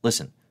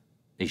 Listen,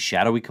 a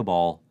shadowy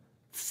cabal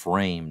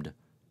framed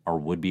our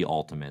would-be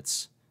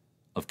Ultimates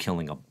of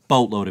killing a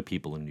boatload of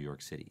people in New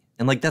York City.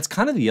 And like that's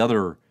kind of the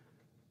other,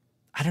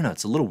 I don't know,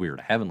 it's a little weird.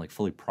 I haven't like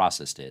fully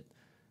processed it.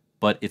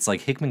 But it's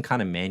like Hickman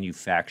kind of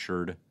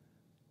manufactured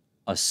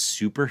a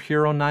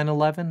superhero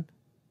 9/11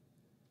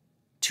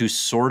 to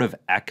sort of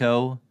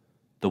echo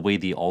the way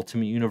the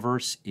Ultimate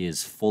Universe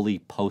is fully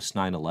post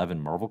 9/11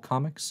 Marvel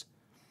Comics.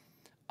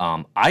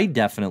 I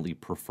definitely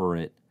prefer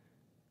it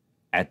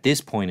at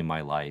this point in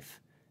my life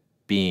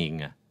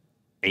being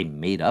a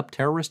made-up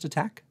terrorist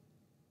attack,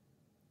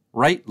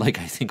 right? Like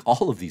I think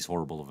all of these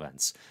horrible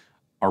events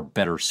are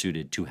better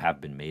suited to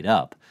have been made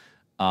up.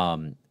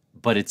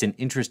 But it's an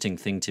interesting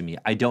thing to me.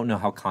 I don't know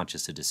how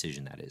conscious a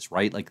decision that is,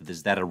 right? Like,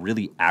 is that a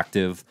really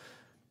active,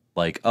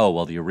 like, oh,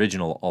 well, the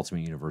original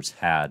Ultimate Universe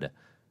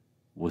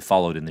was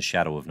followed in the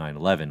shadow of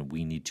 9/11.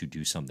 We need to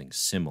do something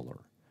similar.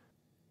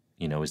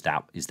 Is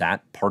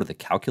that part of the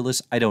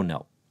calculus? I don't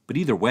know. But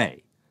either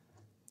way,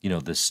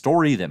 the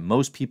story that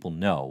most people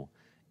know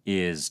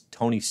is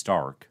Tony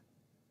Stark,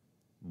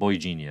 boy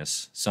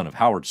genius, son of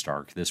Howard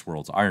Stark, this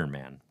world's Iron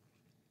Man,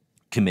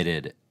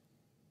 committed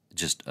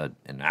just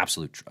an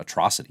absolute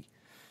atrocity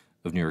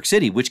of New York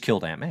City, which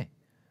killed Aunt May,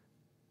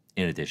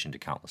 in addition to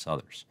countless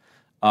others.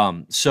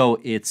 So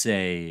it's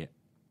a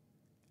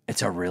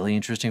really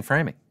interesting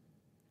framing.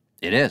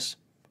 It is.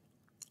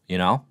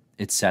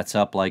 It sets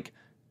up like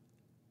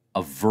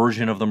a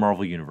version of the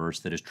Marvel Universe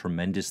that is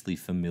tremendously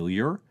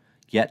familiar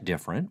yet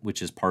different,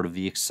 which is part of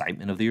the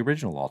excitement of the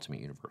original Ultimate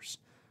Universe.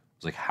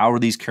 It's like, how are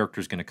these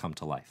characters going to come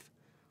to life?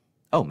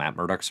 Oh, Matt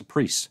Murdock's a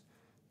priest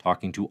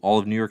talking to all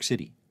of New York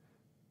City.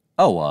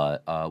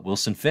 Oh,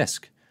 Wilson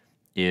Fisk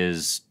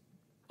is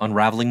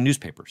unraveling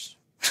newspapers,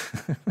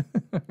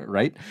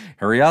 right?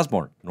 Harry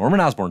Osborn, Norman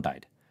Osborn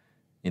died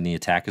in the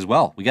attack as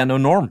well. We got no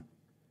Norm,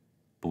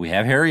 but we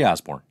have Harry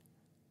Osborn.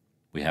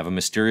 We have a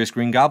mysterious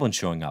Green Goblin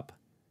showing up.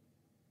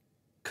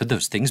 Could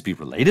those things be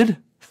related?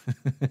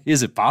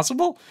 Is it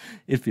possible?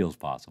 It feels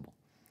possible.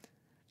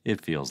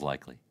 It feels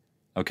likely.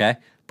 Okay?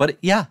 But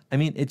yeah, I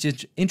mean, it's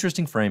just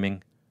interesting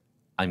framing.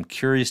 I'm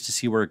curious to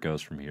see where it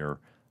goes from here.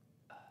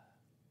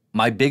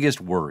 My biggest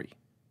worry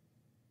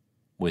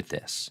with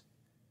this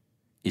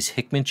is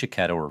Hickman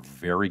Chiquetto are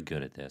very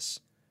good at this.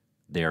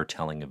 They are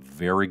telling a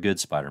very good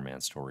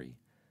Spider-Man story.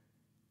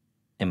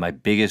 And my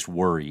biggest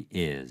worry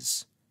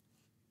is,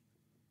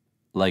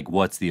 like,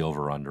 what's the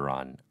over-under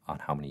on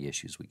how many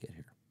issues we get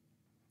here?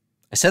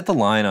 I set the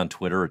line on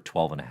Twitter at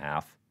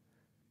 12.5,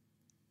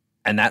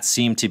 and that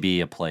seemed to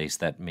be a place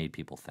that made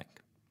people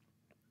think.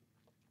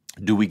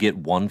 Do we get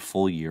one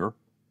full year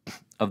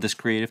of this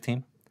creative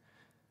team?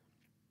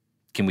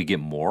 Can we get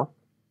more?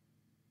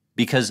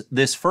 Because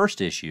this first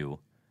issue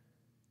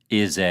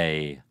is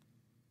a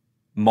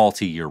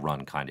multi-year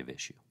run kind of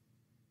issue,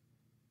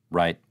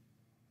 right?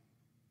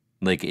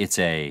 Like, it's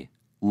a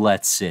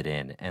let's sit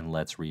in and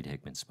let's read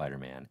Hickman's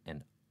Spider-Man,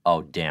 and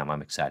oh damn,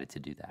 I'm excited to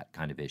do that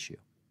kind of issue.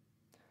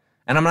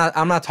 And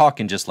I'm not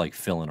talking just like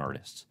fill-in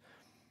artists.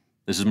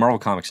 This is Marvel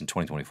Comics in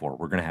 2024.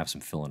 We're going to have some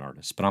fill-in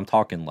artists, but I'm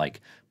talking like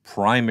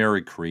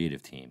primary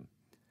creative team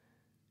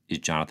is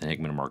Jonathan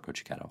Hickman and Marco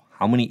Cicchetto.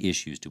 How many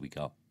issues do we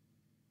go?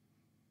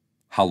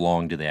 How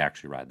long do they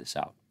actually ride this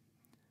out?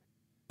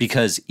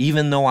 Because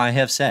even though I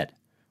have said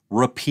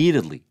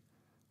repeatedly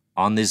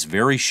on this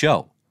very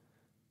show,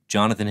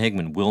 Jonathan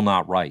Hickman will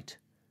not write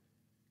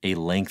a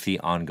lengthy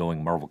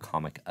ongoing Marvel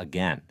comic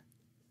again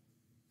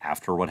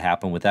after what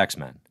happened with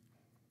X-Men,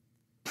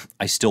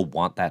 I still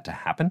want that to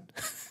happen.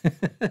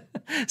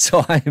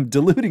 So I am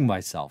deluding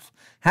myself,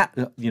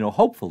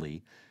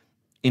 hopefully,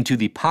 into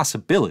the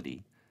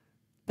possibility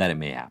that it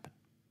may happen.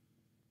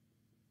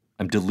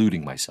 I'm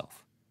deluding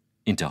myself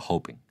into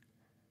hoping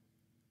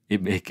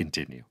it may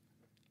continue.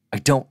 I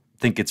don't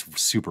think it's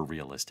super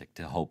realistic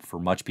to hope for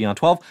much beyond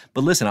 12.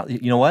 But listen,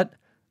 you know what?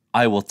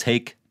 I will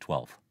take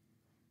 12.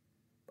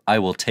 I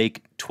will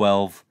take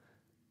 12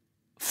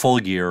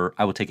 full year.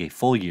 I will take a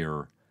full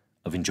year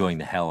of enjoying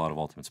the hell out of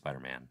Ultimate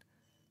Spider-Man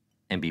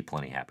and be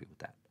plenty happy with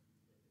that.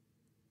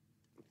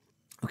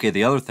 Okay,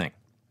 the other thing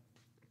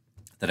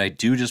that I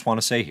do just want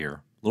to say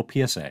here, little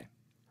PSA.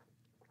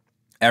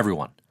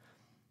 Everyone,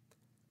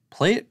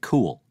 play it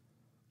cool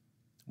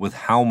with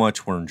how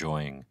much we're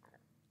enjoying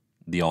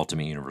the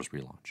Ultimate Universe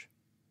relaunch.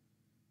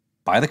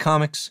 Buy the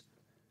comics,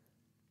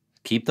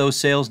 keep those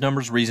sales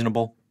numbers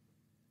reasonable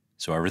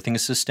so everything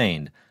is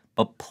sustained,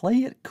 but play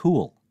it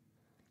cool.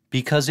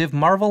 Because if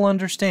Marvel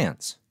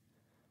understands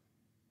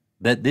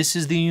that this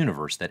is the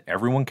universe that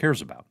everyone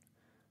cares about,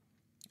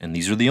 and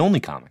these are the only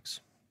comics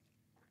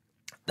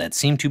that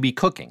seem to be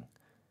cooking,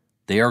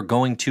 they are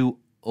going to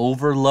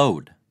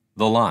overload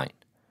the line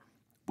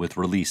with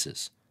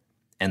releases.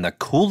 And the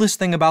coolest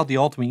thing about the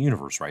Ultimate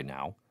Universe right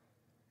now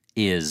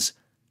is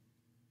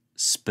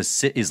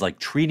like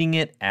treating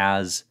it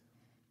as,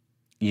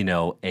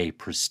 a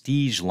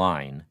prestige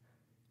line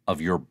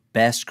of your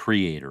best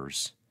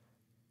creators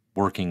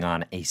working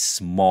on a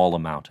small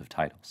amount of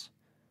titles.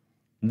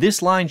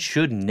 This line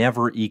should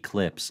never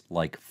eclipse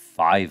like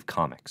 5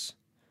 comics.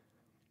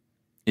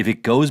 If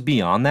it goes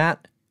beyond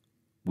that,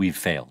 we've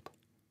failed.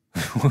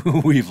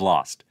 We've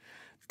lost.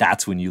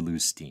 That's when you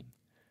lose steam.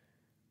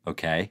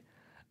 Okay?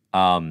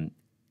 Hang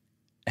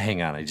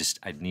on, I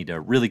need to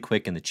really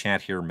quick in the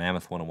chat here.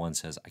 Mammoth101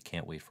 says, I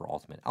can't wait for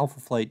Ultimate Alpha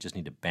Flight. Just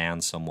need to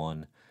ban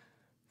someone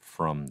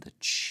from the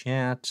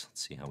chat.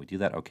 Let's see how we do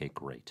that. Okay,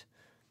 great.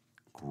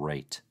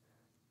 Great.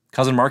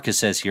 Cousin Marcus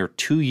says here,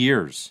 2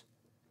 years.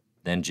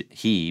 Then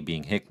he,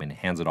 being Hickman,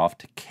 hands it off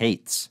to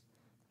Cates.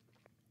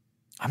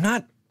 I'm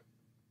not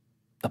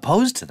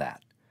opposed to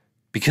that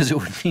because it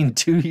would mean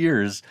 2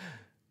 years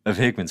of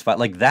Hickman's fight.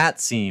 Like, that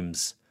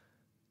seems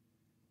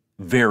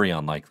very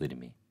unlikely to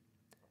me,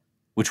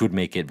 which would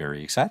make it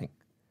very exciting,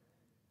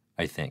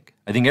 I think.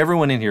 I think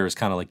everyone in here is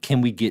kind of like,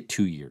 can we get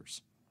 2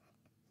 years?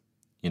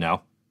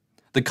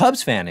 The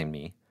Cubs fan in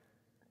me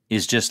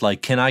is just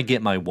like, can I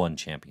get my 1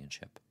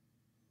 championship?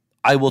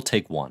 I will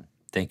take 1.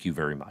 Thank you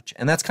very much.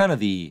 And that's kind of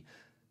the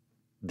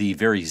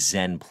very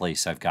zen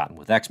place I've gotten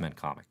with X-Men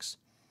comics,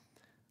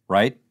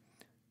 right?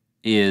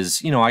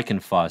 Is, I can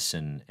fuss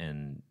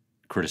and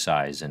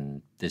criticize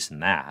and this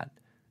and that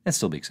and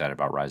still be excited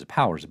about Rise of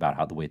Powers, about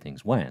how the way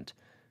things went.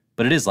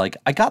 But it is like,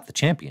 I got the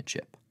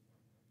championship.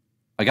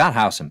 I got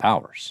House and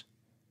Powers.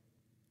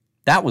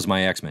 That was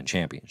my X-Men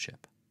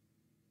championship.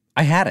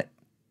 I had it.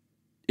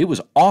 It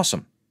was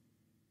awesome.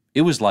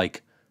 It was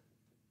like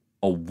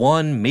a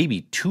 1,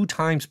 maybe 2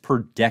 times per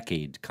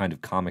decade kind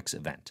of comics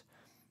event.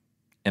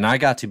 And I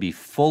got to be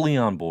fully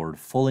on board,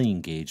 fully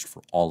engaged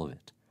for all of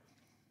it.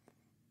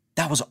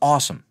 That was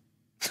awesome.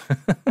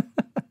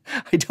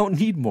 I don't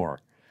need more.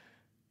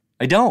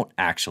 I don't,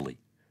 actually.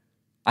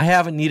 I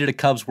haven't needed a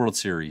Cubs World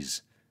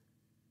Series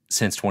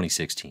since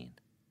 2016.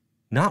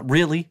 Not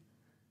really.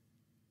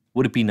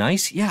 Would it be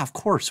nice? Yeah, of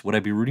course. Would I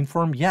be rooting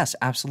for him? Yes,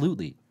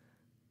 absolutely.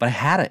 But I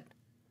had it.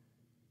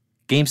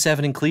 Game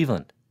 7 in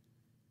Cleveland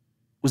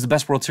was the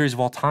best World Series of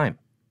all time.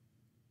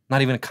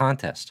 Not even a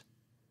contest.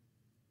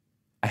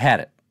 I had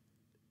it.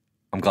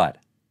 I'm glad.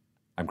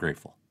 I'm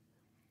grateful.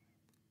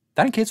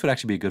 Donny Cates would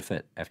actually be a good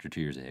fit after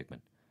 2 years of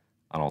Hickman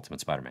on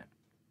Ultimate Spider-Man.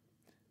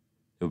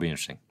 It would be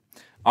interesting.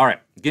 All right,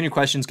 get in your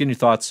questions, get in your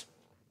thoughts.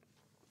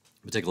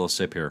 We'll take a little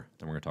sip here,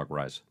 then we're going to talk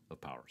Rise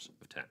of Powers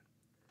of 10.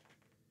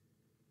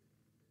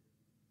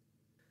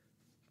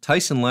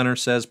 Tyson Leonard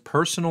says,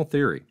 personal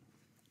theory.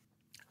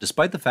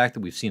 Despite the fact that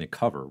we've seen a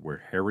cover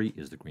where Harry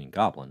is the Green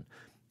Goblin,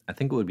 I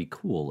think it would be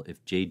cool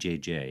if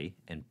JJJ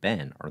and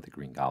Ben are the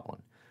Green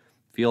Goblin.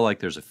 Feel like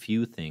there's a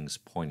few things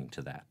pointing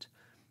to that.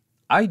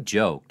 I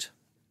joked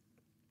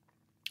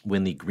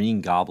when the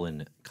Green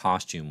Goblin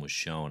costume was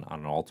shown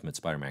on an Ultimate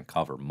Spider-Man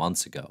cover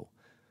months ago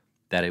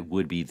that it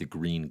would be the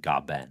Green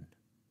Goblin.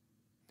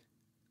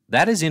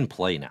 That is in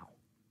play now.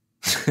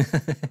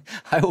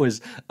 I was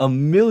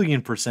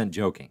 1,000,000%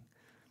 joking.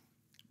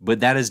 But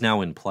that is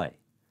now in play,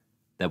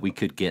 that we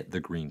could get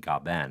the Green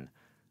Goblin.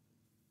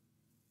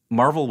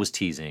 Marvel was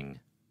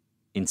teasing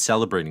in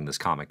celebrating this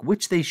comic,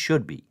 which they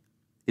should be.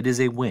 It is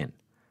a win.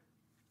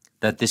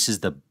 That this is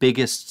the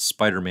biggest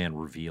Spider-Man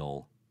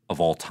reveal of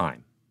all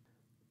time.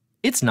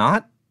 It's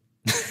not.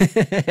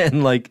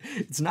 And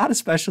it's not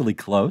especially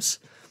close,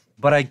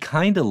 but I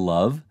kind of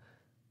love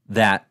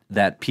that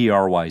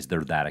PR-wise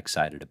they're that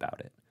excited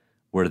about it.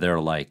 Where they're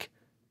like,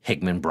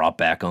 Hickman brought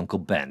back Uncle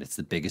Ben. It's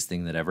the biggest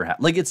thing that ever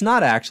happened. It's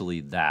not actually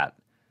that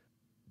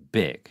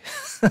big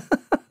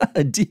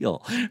a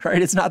deal,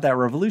 right? It's not that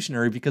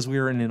revolutionary because we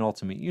were in an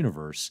Ultimate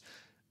Universe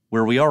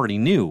where we already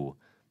knew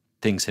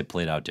things had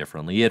played out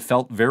differently. It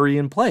felt very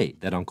in play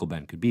that Uncle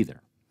Ben could be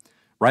there,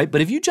 right?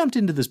 But if you jumped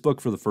into this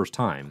book for the first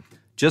time,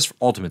 just for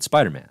Ultimate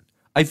Spider-Man,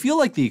 I feel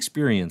like the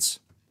experience,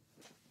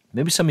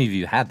 maybe some of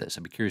you had this,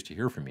 I'd be curious to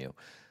hear from you,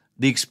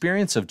 the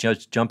experience of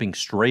just jumping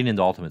straight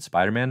into Ultimate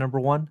Spider-Man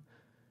 #1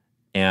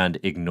 and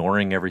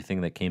ignoring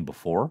everything that came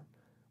before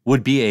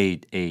would be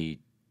a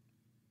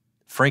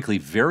frankly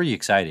very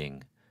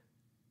exciting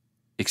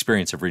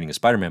experience of reading a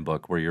Spider-Man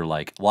book where you're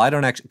like, well, I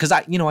don't actually, because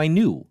I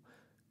knew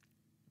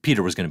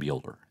Peter was going to be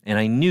older, and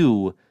I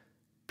knew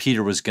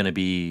Peter was going to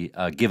be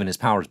given his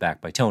powers back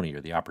by Tony,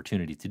 or the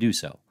opportunity to do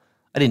so.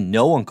 I didn't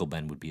know Uncle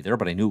Ben would be there,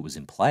 but I knew it was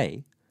in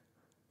play,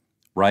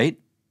 right?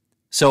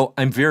 So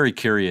I'm very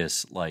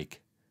curious,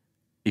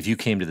 if you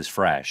came to this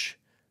fresh,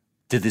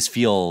 did this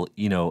feel,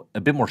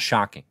 a bit more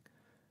shocking,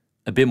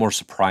 a bit more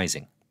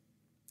surprising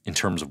in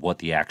terms of what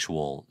the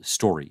actual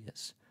story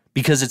is?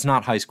 Because it's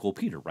not high school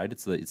Peter, right?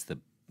 It's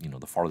the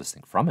farthest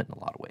thing from it in a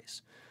lot of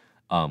ways,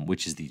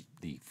 which is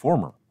the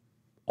former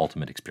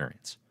Ultimate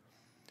experience.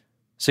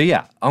 So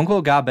yeah,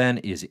 Uncle Goblin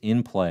is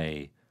in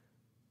play.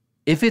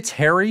 If it's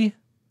Harry,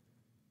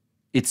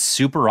 it's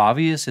super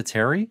obvious it's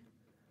Harry.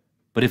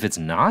 But if it's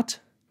not,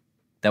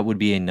 that would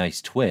be a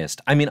nice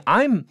twist. I mean,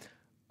 I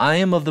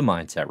am of the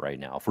mindset right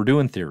now, if we're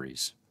doing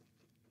theories,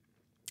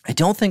 I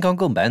don't think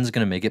Uncle Ben's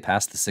going to make it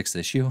past the 6th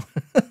issue.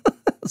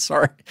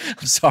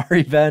 I'm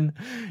sorry, Ben.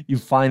 You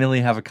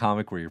finally have a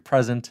comic where you're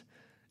present.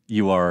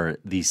 You are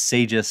the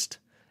sagest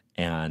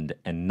and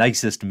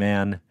nicest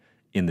man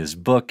in this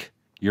book.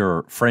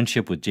 Your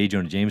friendship with J.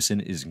 Jonah Jameson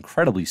is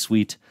incredibly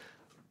sweet.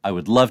 I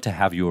would love to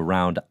have you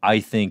around. I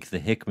think the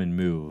Hickman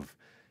move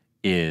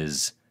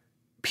is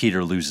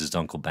Peter loses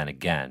Uncle Ben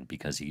again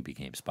because he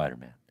became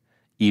Spider-Man,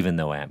 even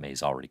though Aunt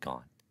May's already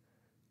gone.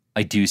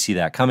 I do see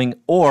that coming,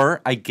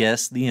 or I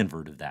guess the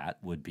invert of that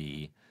would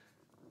be,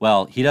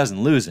 well, he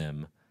doesn't lose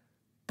him,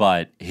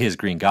 but his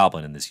Green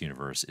Goblin in this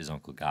universe is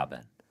Uncle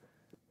Goblin.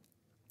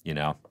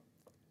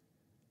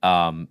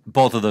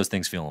 Both of those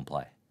things feel in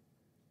play.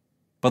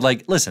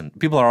 But listen,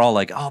 people are all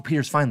like, oh,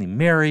 Peter's finally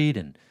married,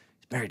 and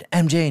he's married to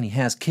MJ, and he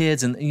has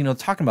kids, and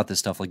talking about this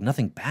stuff like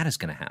nothing bad is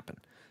going to happen.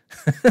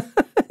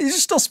 These are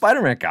still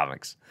Spider-Man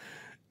comics.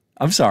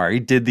 I'm sorry,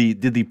 did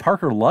the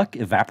Parker luck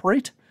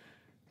evaporate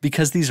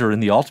because these are in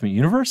the Ultimate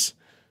Universe?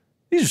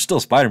 These are still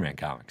Spider-Man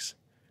comics.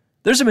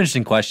 There's some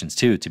interesting questions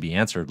too to be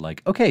answered.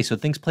 Okay, so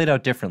things played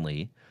out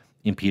differently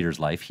in Peter's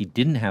life. He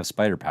didn't have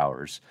spider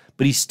powers,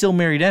 but he still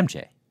married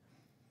MJ.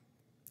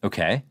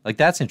 Okay,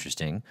 that's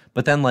interesting.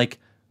 But then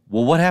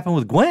well, what happened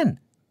with Gwen?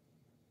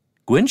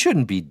 Gwen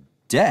shouldn't be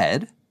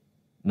dead,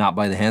 not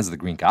by the hands of the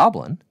Green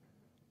Goblin,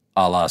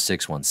 a la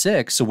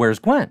 616. So where's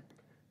Gwen?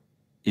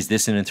 Is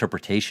this an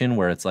interpretation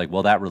where it's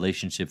well, that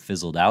relationship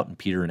fizzled out and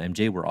Peter and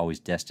MJ were always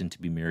destined to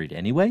be married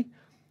anyway?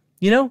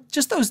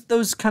 Just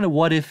those kind of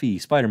what-if-y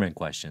Spider-Man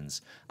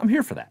questions. I'm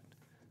here for that.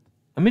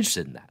 I'm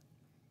interested in that.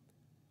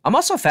 I'm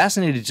also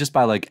fascinated just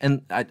by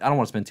and I don't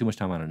want to spend too much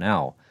time on it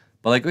now,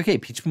 but okay,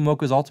 Peach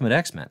Momoko's Ultimate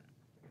X-Men.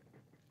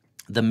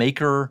 The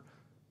maker,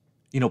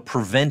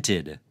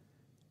 prevented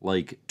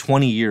like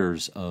 20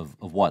 years of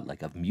what?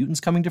 Like of mutants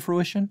coming to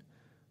fruition?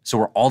 So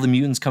are all the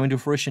mutants coming to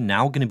fruition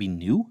now going to be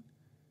new?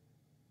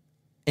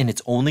 And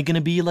it's only going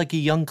to be like a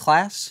young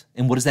class?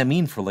 And what does that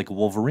mean for like a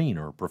Wolverine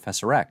or a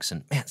Professor X?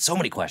 And man, so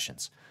many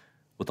questions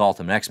with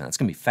Ultimate X-Men. It's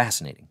going to be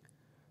fascinating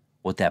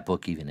what that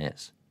book even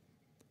is.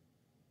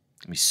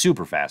 It's going to be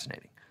super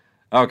fascinating.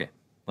 Okay,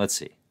 let's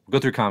see. We'll go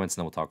through comments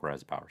and then we'll talk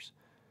Rise of Powers.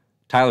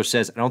 Tyler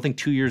says, I don't think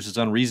 2 years is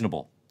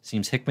unreasonable.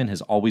 Seems Hickman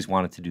has always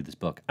wanted to do this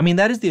book. I mean,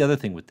 that is the other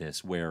thing with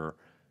this, where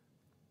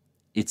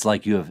it's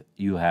like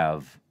you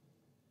have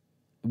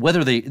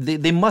whether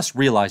they must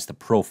realize the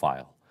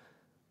profile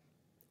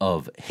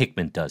of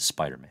Hickman does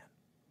Spider-Man.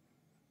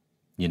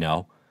 You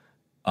know?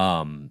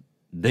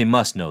 They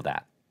must know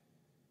that.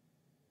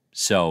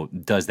 So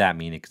does that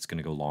mean it's going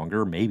to go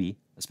longer? Maybe,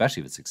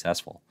 especially if it's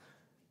successful.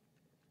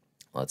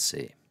 Let's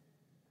see.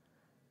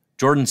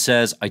 Jordan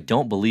says, I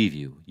don't believe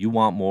you. You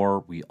want more.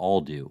 We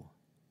all do.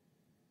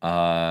 What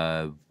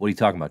are you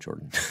talking about,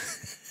 Jordan?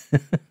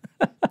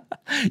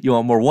 You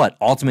want more what?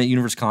 Ultimate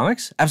Universe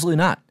comics? Absolutely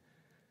not.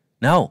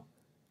 No.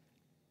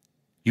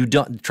 You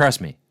don't.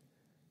 Trust me.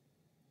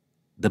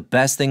 The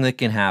best thing that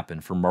can happen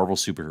for Marvel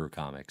superhero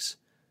comics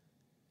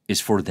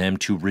is for them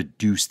to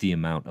reduce the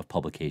amount of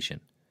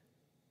publication.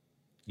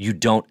 You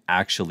don't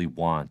actually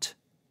want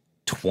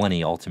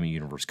 20 Ultimate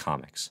Universe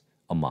comics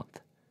a month.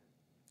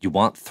 You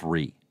want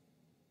 3.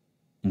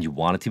 And you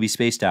want it to be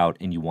spaced out,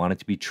 and you want it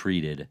to be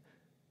treated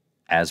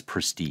as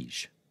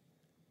prestige.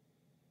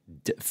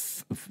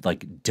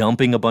 Like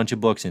dumping a bunch of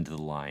books into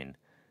the line.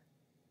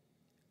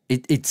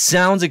 It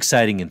sounds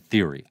exciting in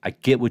theory. I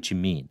get what you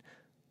mean.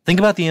 Think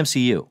about the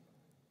MCU.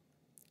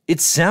 It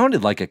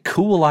sounded like a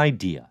cool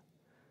idea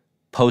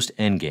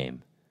post-Endgame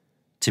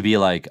to be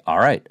like, all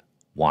right,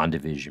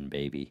 WandaVision,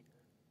 baby.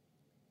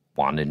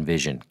 Wanda and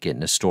Vision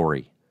getting a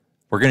story.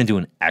 We're going to do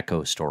an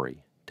Echo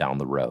story down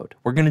the road.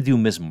 We're going to do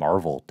Ms.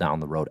 Marvel down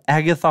the road.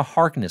 Agatha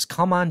Harkness,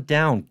 come on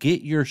down.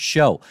 Get your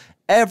show.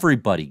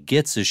 Everybody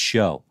gets a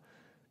show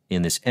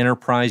in this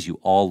enterprise you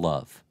all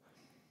love.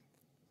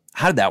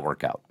 How did that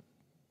work out?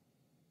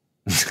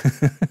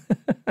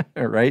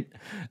 Right?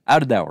 How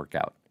did that work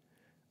out?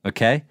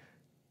 Okay?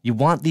 You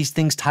want these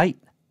things tight.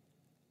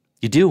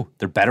 You do.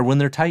 They're better when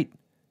they're tight.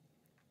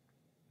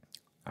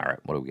 All right,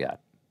 what do we got?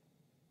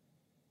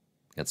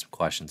 Got some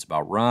questions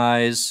about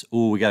Rise.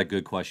 Ooh, we got a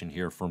good question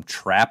here from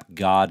Trap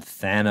God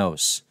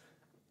Thanos.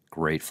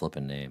 Great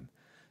flipping name.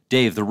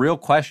 Dave, the real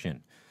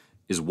question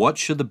is, what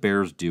should the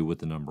Bears do with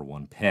the number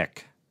 1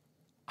 pick?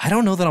 I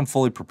don't know that I'm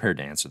fully prepared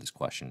to answer this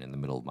question in the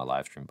middle of my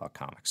live stream about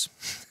comics.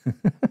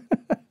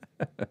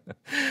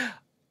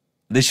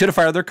 They should have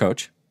fired their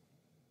coach.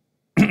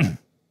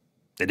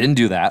 They didn't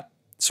do that.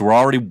 So we're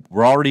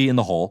already in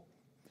the hole.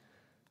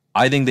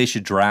 I think they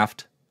should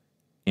draft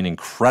an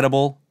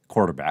incredible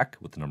quarterback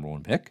with the number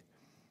 1 pick.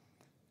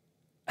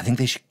 I think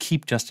they should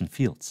keep Justin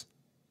Fields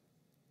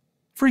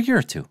for a year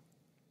or 2.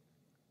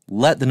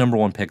 Let the number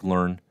 1 pick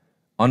learn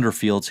under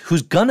Fields,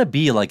 who's going to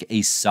be like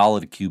a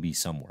solid QB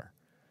somewhere.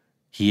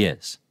 He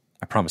is.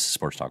 I promise the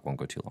sports talk won't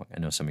go too long. I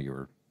know some of you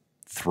are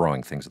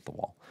throwing things at the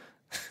wall.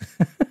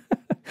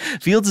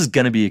 Fields is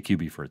going to be a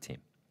QB for a team.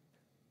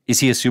 Is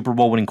he a Super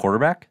Bowl winning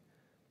quarterback?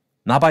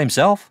 Not by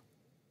himself.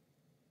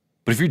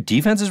 But if your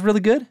defense is really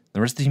good,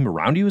 the rest of the team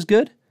around you is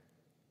good,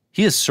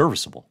 he is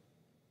serviceable.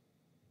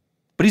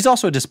 But he's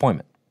also a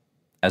disappointment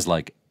as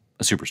like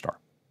a superstar.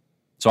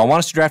 So I want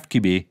us to draft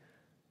QB,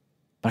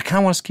 but I kind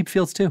of want us to keep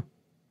Fields too.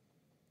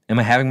 Am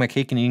I having my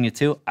cake and eating it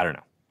too? I don't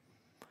know.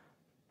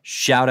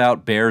 Shout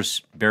out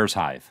Bears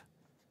Hive.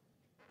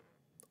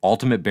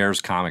 Ultimate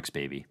Bears comics,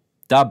 baby.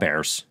 Da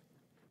Bears.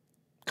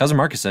 Cousin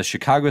Marcus says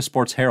Chicago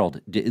Sports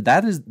Herald.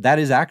 That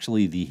is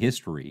actually the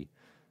history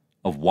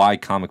of why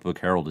Comic Book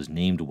Herald is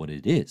named what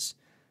it is.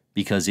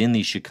 Because in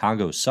the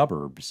Chicago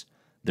suburbs,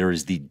 there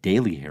is the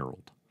Daily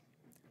Herald,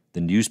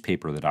 the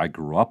newspaper that I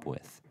grew up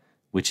with,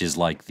 which is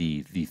like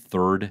the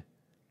third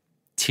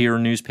tier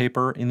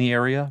newspaper in the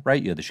area,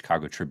 right? You have the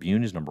Chicago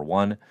Tribune is number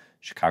 1,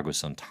 Chicago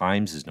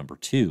Sun-Times is number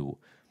 2,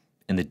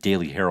 and the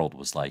Daily Herald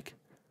was like,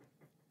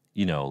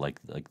 you know, like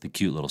the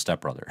cute little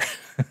stepbrother.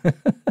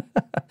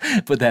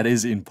 But that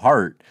is in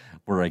part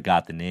where I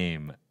got the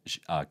name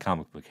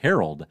Comic Book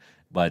Herald,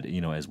 but,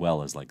 you know, as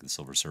well as like the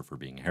Silver Surfer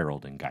being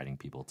Herald and guiding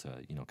people to,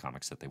 you know,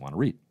 comics that they want to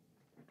read.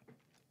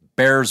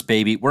 Bears,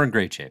 baby. We're in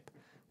great shape.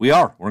 We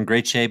are. We're in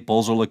great shape.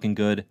 Bulls are looking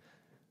good.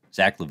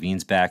 Zach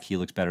LaVine's back. He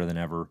looks better than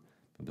ever.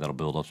 Maybe that'll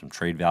build up some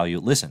trade value.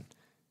 Listen,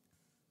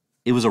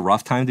 it was a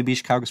rough time to be a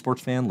Chicago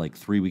sports fan like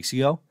 3 weeks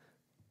ago.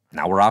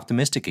 Now we're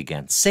optimistic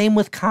again. Same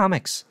with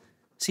comics.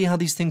 See how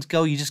these things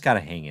go? You just got to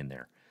hang in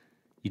there.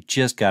 You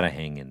just got to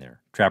hang in there.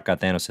 Trap God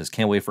Thanos says,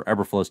 can't wait for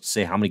Eberflus to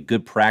say how many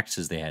good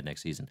practices they had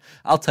next season.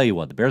 I'll tell you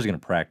what, the Bears are going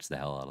to practice the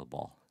hell out of the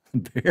ball.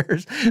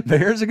 Bears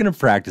are going to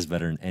practice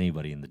better than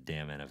anybody in the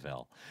damn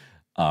NFL.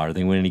 Are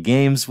they winning any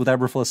games with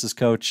Eberflus as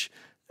coach?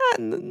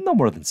 No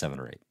more than 7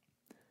 or 8.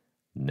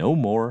 No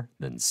more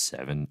than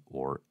 7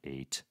 or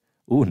 8.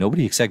 Ooh,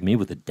 nobody except me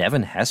with a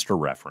Devin Hester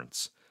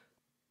reference.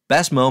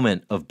 Best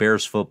moment of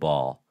Bears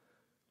football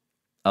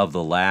of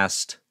the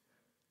last,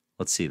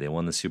 Let's see, they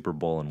won the Super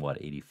Bowl in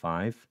what,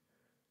 85?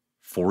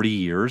 40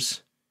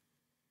 years?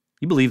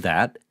 You believe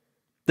that?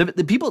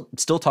 The people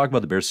still talk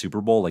about the Bears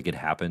Super Bowl like it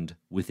happened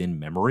within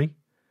memory.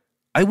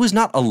 I was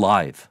not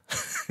alive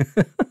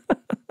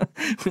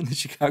when the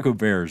Chicago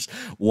Bears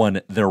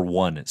won their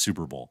one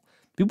Super Bowl.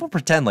 People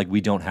pretend like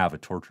we don't have a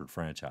tortured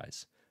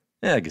franchise.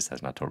 Yeah, I guess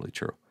that's not totally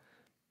true.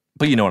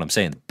 But you know what I'm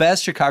saying. The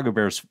best Chicago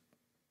Bears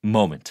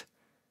moment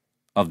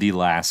of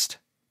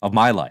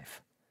my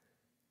life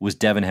was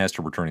Devin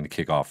Hester returning the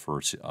kickoff for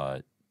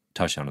a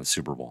touchdown in the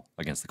Super Bowl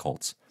against the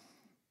Colts.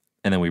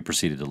 And then we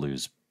proceeded to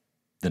lose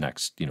the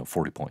next,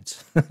 40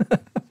 points.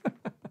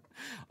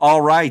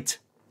 All right.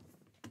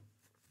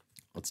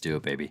 Let's do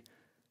it, baby.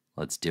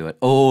 Let's do it.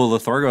 Oh,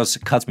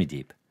 Lithorgos cuts me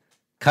deep.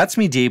 Cuts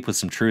me deep with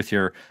some truth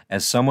here.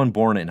 As someone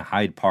born in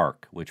Hyde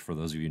Park, which for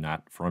those of you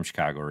not from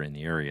Chicago or in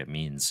the area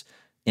means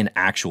an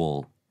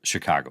actual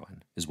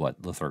Chicagoan, is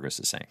what Lithorgos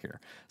is saying here.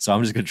 So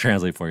I'm just going to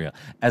translate for you.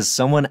 As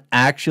someone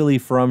actually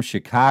from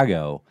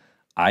Chicago,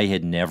 I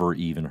had never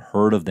even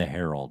heard of the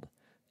Herald.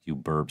 You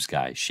Burbs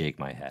guys, shake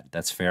my head.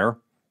 That's fair.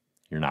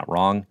 You're not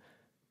wrong.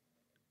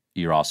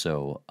 You're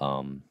also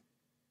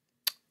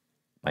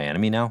my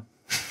enemy now.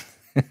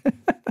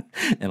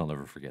 And I'll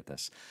never forget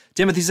this.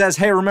 Timothy says,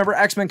 hey, remember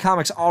X-Men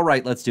comics? All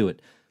right, let's do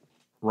it.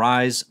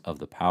 Rise of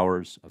the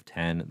Powers of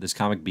 10. This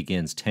comic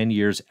begins 10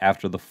 years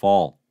after the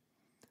fall.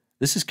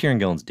 This is Kieran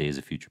Gillen's Days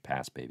of Future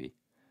Past, baby.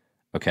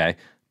 Okay.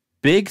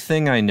 Big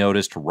thing I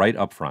noticed right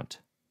up front.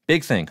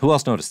 Big thing. Who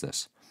else noticed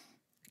this?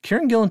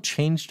 Kieran Gillen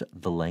changed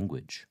the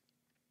language.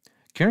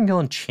 Kieran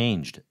Gillen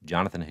changed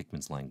Jonathan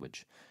Hickman's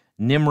language.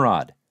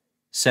 Nimrod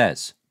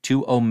says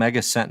to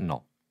Omega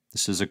Sentinel,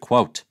 this is a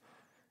quote,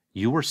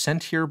 "You were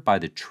sent here by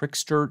the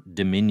trickster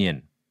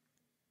Dominion."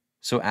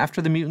 So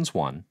after the mutants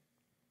won,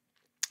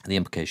 the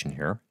implication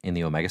here in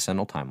the Omega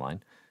Sentinel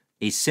timeline,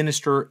 a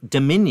sinister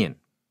Dominion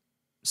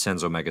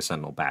sends Omega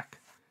Sentinel back.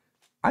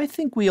 I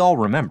think we all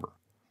remember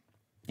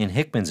in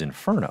Hickman's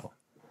Inferno,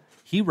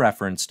 he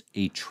referenced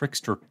a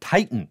trickster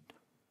Titan.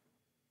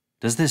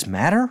 Does this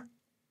matter?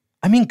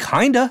 I mean,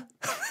 kinda.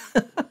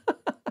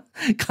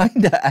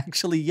 Kinda,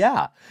 actually,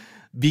 yeah.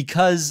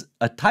 Because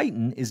a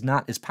Titan is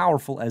not as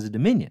powerful as a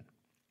Dominion.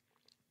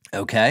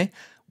 Okay?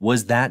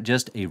 Was that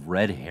just a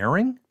red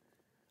herring?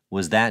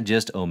 Was that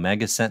just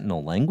Omega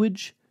Sentinel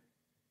language?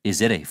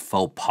 Is it a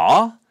faux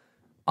pas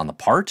on the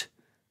part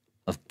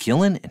of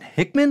Gillen and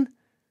Hickman?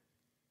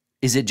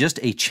 Is it just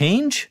a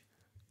change?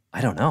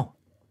 I don't know.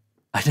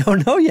 I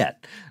don't know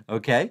yet.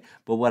 Okay?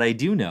 But what I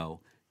do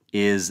know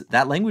is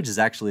that language is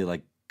actually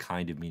like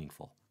kind of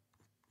meaningful.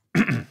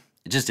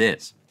 It just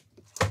is.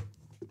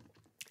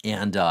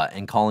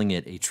 And calling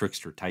it a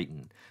trickster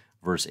Titan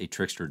versus a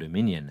trickster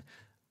Dominion,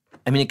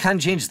 I mean, it kind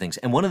of changes things.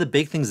 And one of the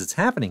big things that's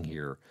happening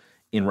here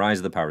in Rise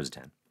of the Powers of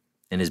 10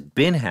 and has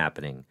been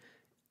happening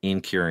in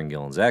Kieran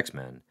Gillen's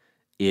X-Men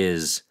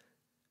is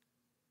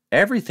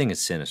everything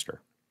is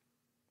sinister.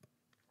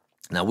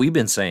 Now, we've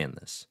been saying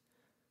this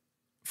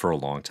for a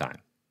long time.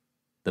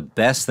 The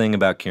best thing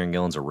about Kieran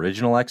Gillen's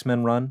original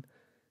X-Men run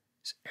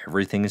is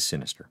everything is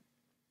sinister.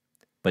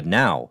 But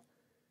now,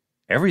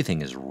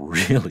 everything is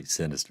really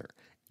sinister.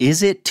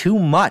 Is it too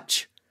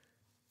much?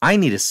 I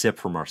need a sip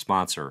from our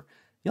sponsor.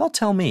 Y'all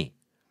tell me,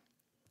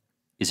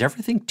 is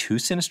everything too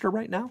sinister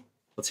right now?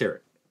 Let's hear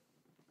it.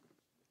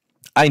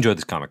 I enjoyed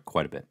this comic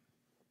quite a bit.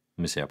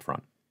 Let me say up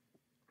front.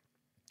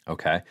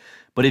 Okay?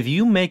 But if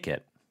you make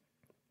it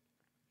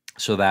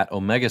so that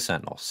Omega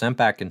Sentinel sent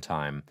back in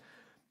time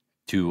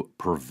to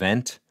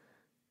prevent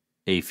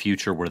a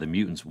future where the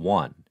mutants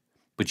won,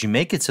 but you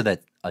make it so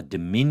that a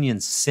Dominion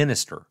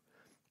Sinister,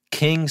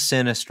 King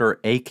Sinister,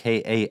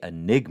 a.k.a.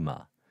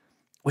 Enigma,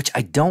 which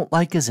I don't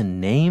like as a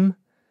name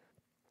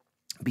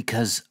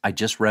because I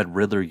just read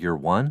Riddler Year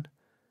One.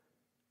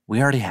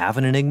 We already have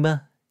an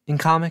Enigma in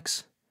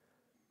comics.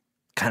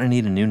 Kind of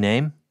need a new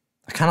name.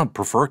 I kind of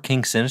prefer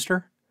King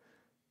Sinister,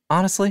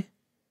 honestly.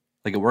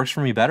 Like, it works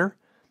for me better,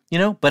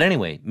 But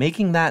anyway,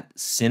 making that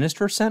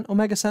Sinister sent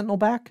Omega Sentinel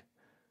back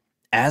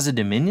as a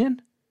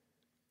Dominion,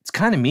 it's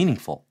kind of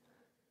meaningful.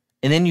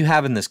 And then you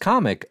have in this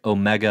comic,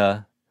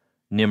 Omega,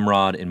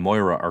 Nimrod, and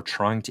Moira are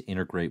trying to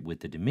integrate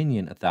with the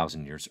Dominion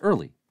 1,000 years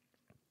early.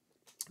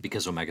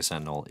 Because Omega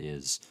Sentinel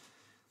is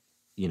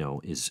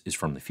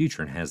from the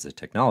future and has the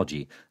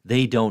technology.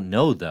 They don't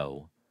know,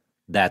 though,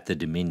 that the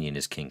Dominion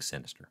is King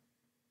Sinister.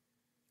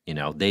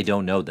 They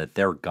don't know that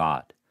they're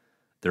God.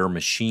 They're a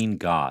machine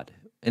God.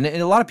 And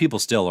a lot of people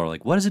still are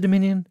like, what is a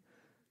Dominion?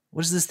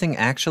 What is this thing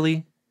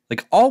actually?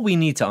 Like, all we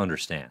need to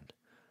understand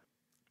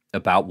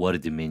about what a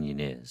Dominion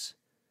is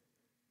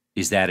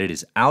that it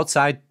is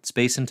outside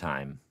space and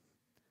time,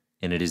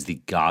 and it is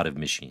the God of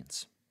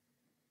machines.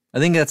 I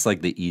think that's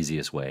like the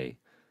easiest way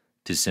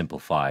to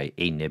simplify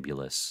a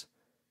nebulous,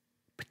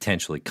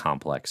 potentially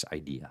complex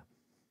idea.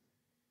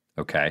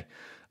 Okay?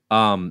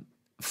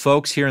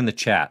 Folks here in the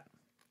chat,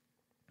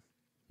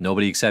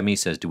 nobody except me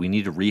says, do we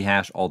need to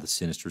rehash all the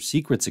sinister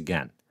secrets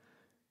again?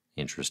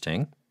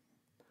 Interesting.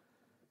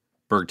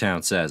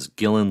 Bergtown says,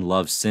 Gillen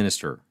loves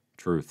sinister.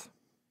 Truth.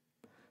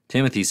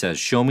 Timothy says,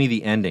 show me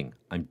the ending.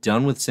 I'm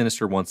done with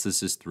Sinister once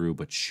this is through,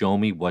 but show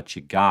me what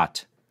you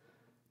got.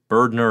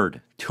 Bird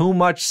Nerd, too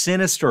much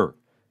Sinister.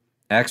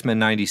 X-Men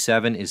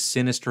 97 is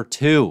Sinister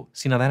 2.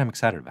 See, now that I'm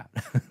excited about.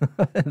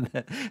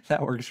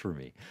 that works for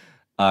me.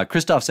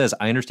 Christoph says,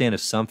 I understand if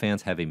some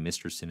fans have a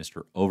Mr.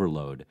 Sinister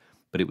overload,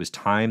 but it was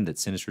time that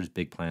Sinister's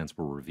big plans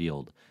were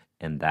revealed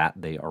and that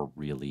they are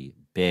really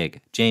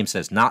big. James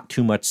says, not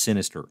too much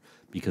Sinister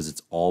because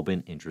it's all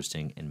been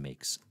interesting and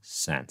makes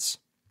sense.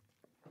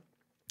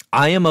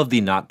 I am of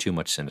the not too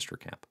much Sinister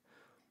camp,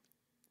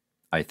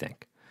 I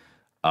think.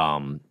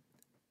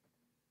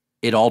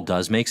 It all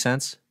does make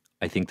sense.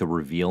 I think the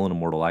reveal in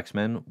Immortal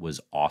X-Men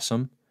was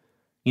awesome.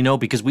 You know,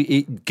 because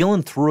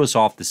Gillen threw us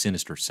off the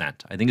Sinister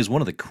scent. I think is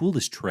one of the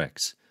coolest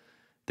tricks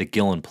that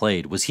Gillen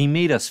played was he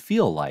made us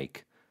feel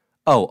like,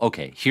 oh,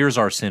 okay, here's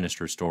our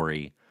Sinister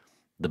story.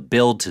 The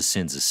build to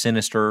Sins of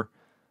Sinister.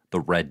 The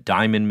Red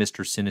Diamond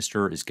Mr.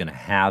 Sinister is going to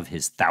have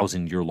his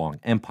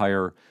 1,000-year-long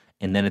empire,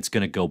 and then it's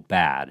going to go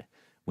bad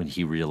when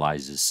he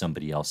realizes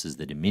somebody else is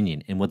the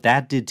Dominion. And what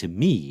that did to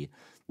me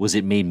was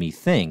it made me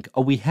think,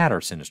 oh, we had our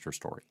Sinister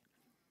story.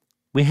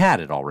 We had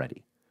it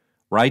already,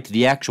 right?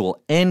 The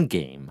actual end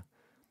game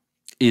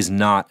is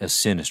not a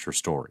Sinister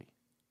story.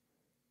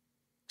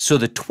 So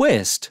the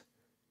twist,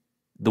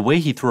 the way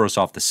he threw us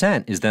off the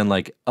scent is then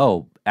like,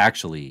 oh,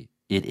 actually,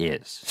 it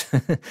is.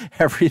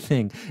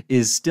 Everything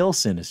is still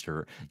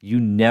Sinister. You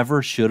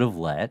never should have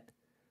let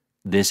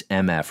this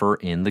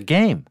MFer in the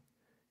game.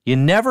 You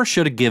never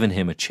should have given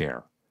him a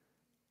chair.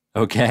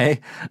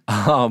 Okay?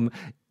 And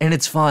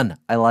it's fun.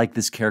 I like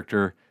this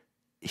character.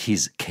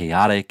 He's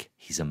chaotic.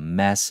 He's a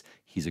mess.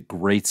 He's a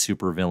great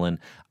supervillain.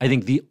 I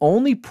think the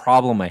only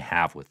problem I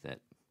have with it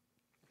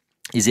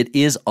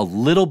is a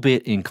little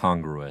bit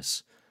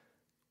incongruous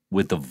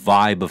with the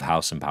vibe of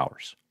House and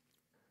Powers.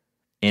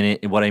 And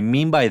what I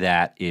mean by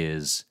that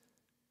is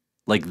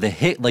like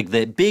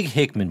the big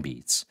Hickman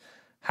beats,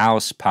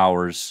 House,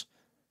 Powers,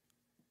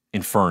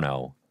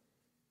 Inferno,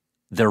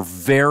 they're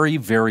very,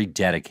 very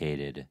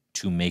dedicated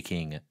to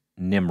making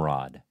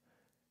Nimrod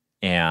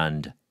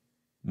and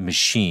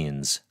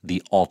machines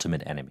the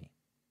ultimate enemy,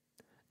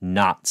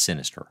 not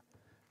Sinister.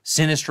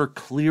 Sinister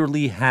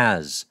clearly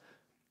has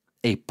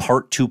a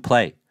part to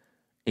play,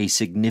 a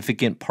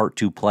significant part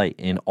to play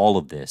in all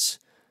of this.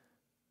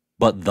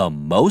 But the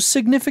most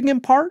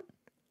significant part,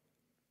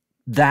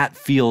 that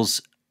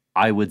feels,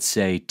 I would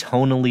say,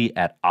 tonally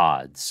at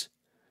odds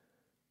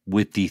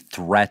with the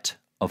threat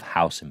of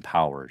House and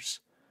Powers,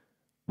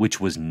 which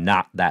was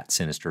not that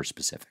Sinister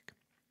specific.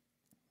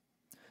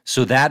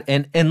 So that,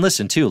 and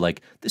listen too,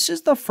 like this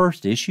is the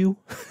first issue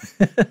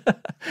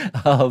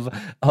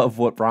of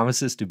what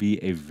promises to be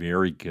a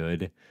very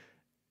good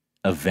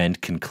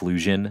event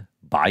conclusion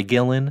by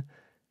Gillen.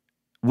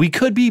 We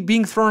could be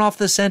being thrown off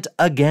the scent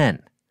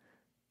again.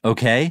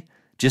 Okay?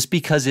 Just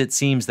because it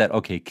seems that,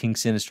 okay, King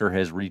Sinister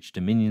has reached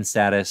Dominion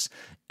status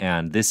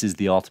and this is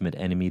the ultimate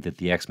enemy that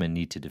the X-Men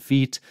need to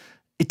defeat,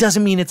 it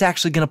doesn't mean it's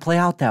actually going to play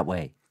out that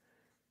way.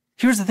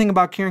 Here's the thing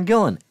about Kieran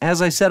Gillen.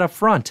 As I said up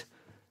front,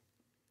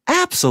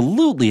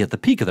 absolutely at the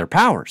peak of their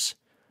powers.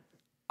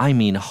 I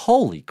mean,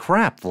 holy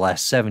crap, the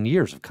last 7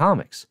 years of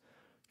comics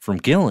from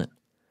Gillen.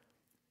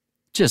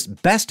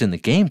 Just best in the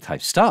game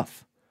type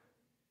stuff.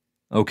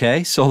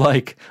 Okay, so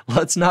like,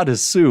 let's not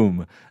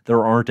assume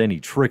there aren't any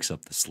tricks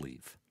up the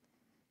sleeve.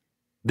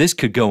 This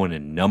could go in a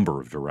number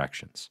of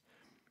directions.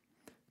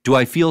 Do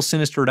I feel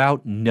sinistered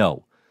out?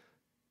 No.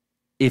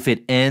 If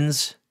it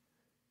ends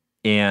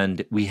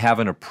and we have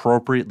an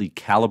appropriately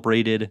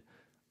calibrated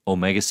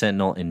Omega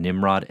Sentinel and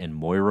Nimrod and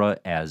Moira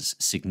as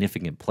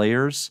significant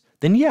players,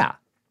 then yeah.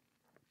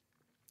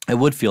 I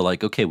would feel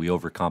like, okay, we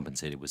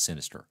overcompensated with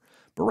Sinister.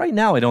 But right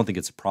now, I don't think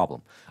it's a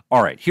problem.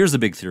 All right, here's the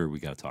big theory we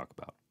got to talk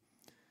about.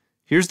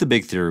 Here's the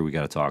big theory we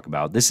got to talk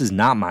about. This is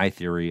not my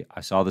theory. I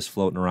saw this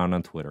floating around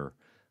on Twitter.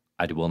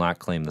 I will not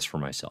claim this for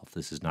myself.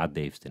 This is not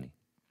Dave's Denny.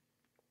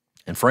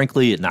 And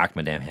frankly, it knocked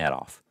my damn hat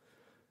off.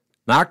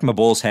 Knocked my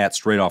bull's hat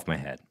straight off my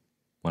head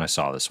when I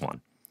saw this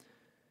one.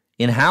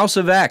 In House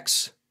of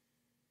X,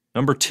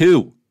 number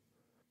 2,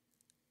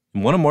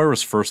 in one of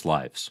Moira's first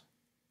lives,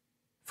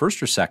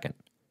 first or second,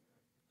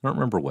 I don't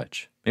remember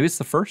which. Maybe it's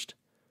the first.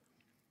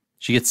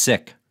 She gets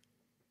sick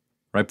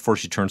right before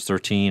she turns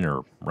 13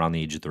 or around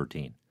the age of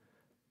 13.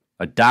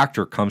 A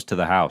doctor comes to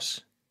the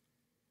house.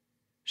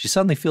 She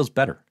suddenly feels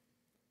better.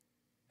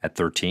 At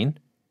 13,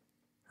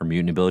 her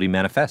mutant ability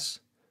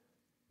manifests.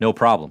 No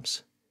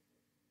problems.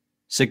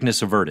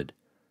 Sickness averted.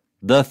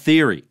 The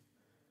theory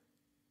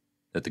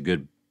that the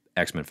good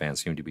X-Men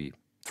fans seem to be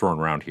throwing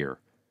around here.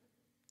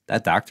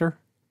 That doctor?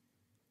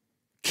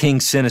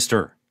 King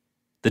Sinister.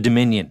 The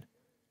Dominion.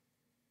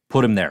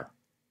 Put him there.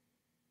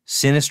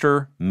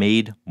 Sinister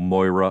made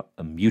Moira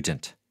a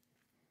mutant.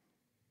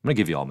 I'm going to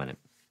give you all a minute,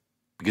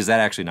 because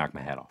that actually knocked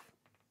my hat off.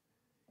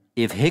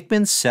 If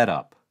Hickman set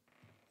up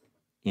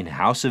in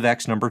House of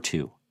X number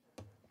 2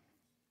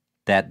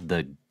 that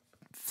the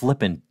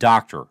flippin'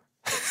 doctor,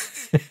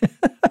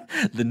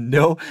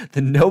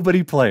 the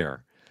nobody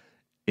player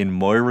in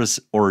Moira's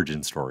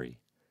origin story,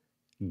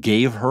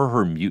 gave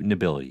her mutant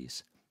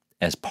abilities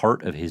as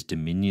part of his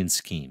Dominion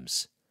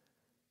schemes.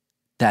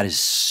 That is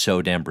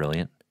so damn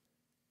brilliant.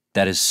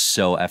 That is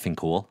so effing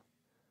cool.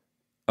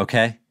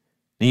 Okay?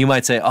 Now you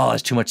might say, oh,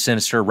 that's too much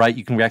Sinister, right?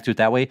 You can react to it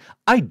that way.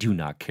 I do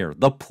not care.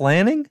 The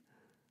planning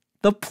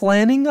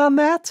on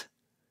that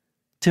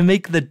to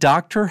make the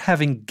Doctor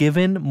having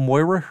given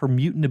Moira her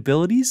mutant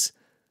abilities,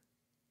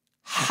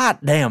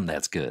 hot damn,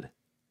 that's good.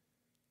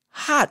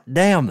 Hot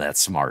damn,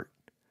 that's smart.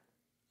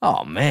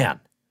 Oh, man.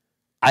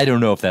 I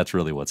don't know if that's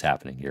really what's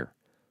happening here,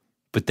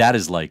 but that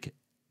is like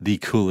the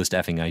coolest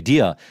effing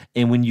idea.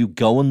 And when you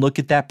go and look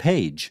at that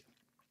page,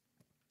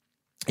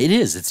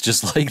 it's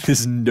just like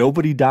this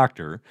nobody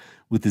Doctor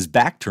with his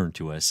back turned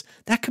to us.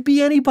 That could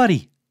be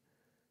anybody.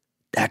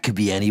 That could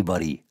be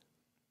anybody.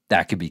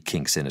 That could be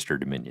King Sinister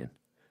Dominion.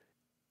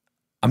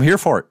 I'm here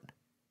for it.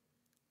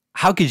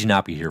 How could you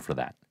not be here for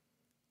that?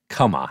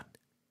 Come on.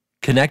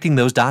 Connecting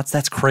those dots,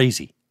 that's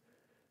crazy.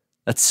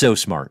 That's so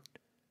smart.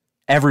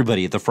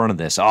 Everybody at the front of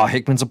this, oh,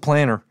 Hickman's a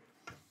planner.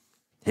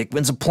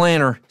 Hickman's a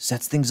planner,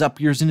 sets things up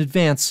years in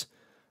advance,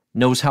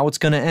 knows how it's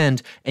going to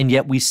end, and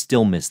yet we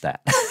still miss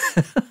that.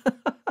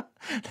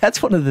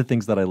 That's one of the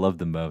things that I love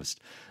the most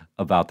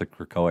about the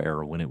Krakoa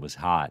era when it was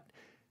hot,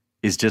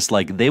 is just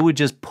like they would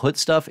just put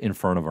stuff in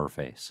front of our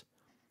face,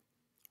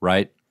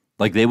 right?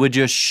 Like they would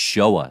just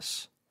show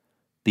us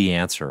the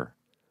answer,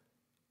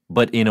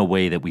 but in a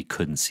way that we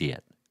couldn't see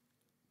it.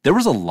 There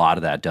was a lot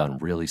of that done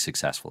really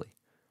successfully,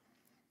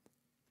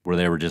 where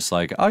they were just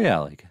like, oh yeah,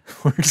 like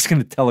we're just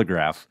going to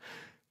telegraph,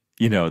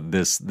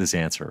 this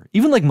answer.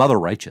 Even like Mother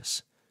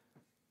Righteous,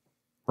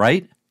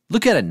 right?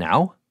 Look at it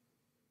now.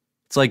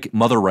 It's like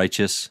Mother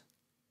Righteous,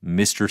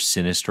 Mr.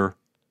 Sinister,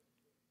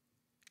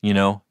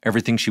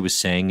 everything she was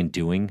saying and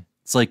doing.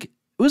 It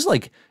was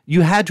like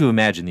you had to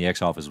imagine the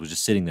X-Office was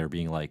just sitting there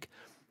being like,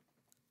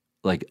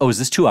 oh, is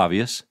this too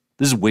obvious?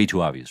 This is way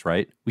too obvious,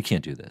 right? We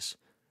can't do this.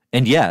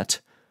 And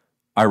yet,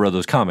 I read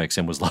those comics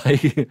and was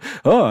like,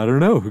 oh, I don't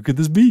know. Who could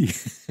this be?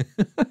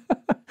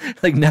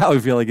 Like now I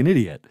feel like an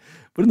idiot.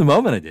 But in the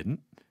moment I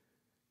didn't,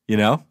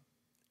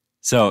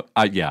 So,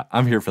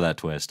 I'm here for that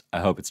twist.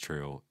 I hope it's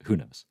true. Who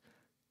knows?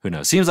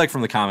 Seems like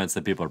from the comments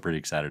that people are pretty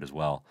excited as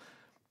well.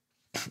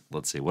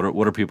 Let's see.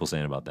 What are people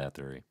saying about that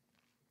theory?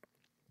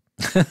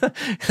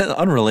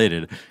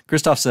 Unrelated.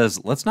 Christoph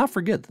says, let's not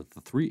forget that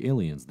the 3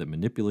 aliens that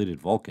manipulated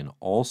Vulcan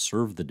all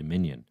served the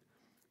Dominion.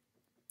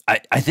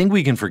 I think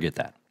we can forget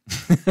that.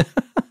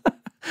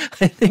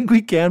 I think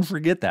we can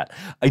forget that.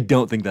 I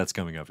don't think that's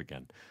coming up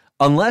again.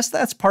 Unless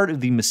that's part of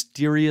the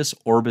mysterious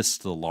Orbis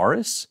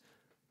Stellaris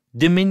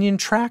Dominion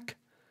track.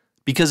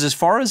 Because as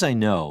far as I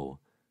know,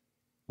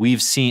 we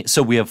have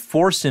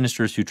 4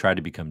 Sinisters who tried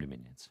to become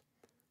Dominions.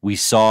 We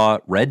saw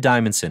Red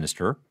Diamond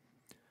Sinister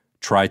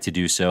try to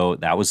do so.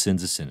 That was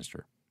Sins of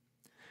Sinister.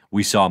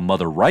 We saw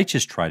Mother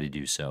Righteous try to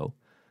do so.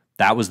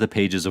 That was the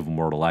pages of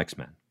Immortal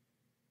X-Men.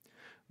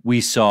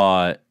 We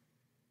saw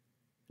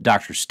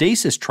Dr.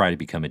 Stasis try to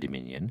become a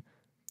Dominion.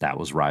 That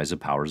was Rise of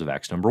Powers of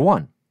X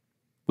 #1,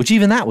 which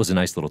even that was a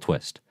nice little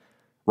twist,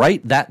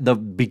 right? That the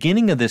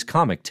beginning of this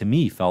comic to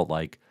me felt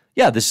like,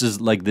 yeah, this is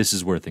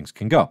where things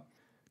can go.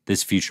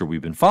 This future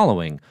we've been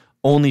following,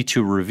 only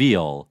to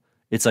reveal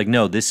it's like,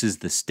 no, this is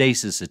the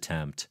Stasis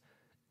attempt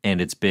and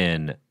it's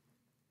been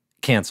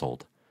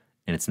canceled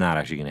and it's not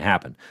actually going to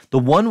happen. The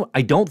one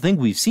I don't think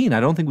we've seen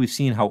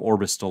how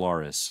Orbis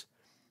Stellaris,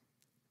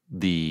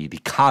 the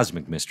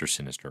cosmic Mr.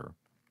 Sinister,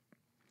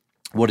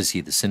 what is he,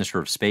 the Sinister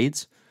of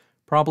Spades?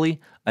 Probably.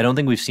 I don't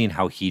think we've seen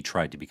how he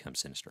tried to become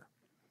Sinister.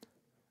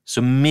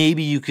 So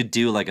maybe you could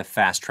do like a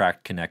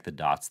fast-track connect the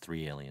dots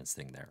 3 aliens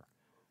thing there.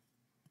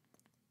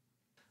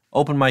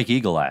 Open Mike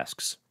Eagle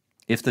asks,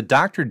 if the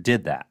Doctor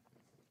did that,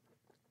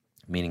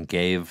 meaning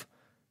gave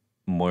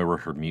Moira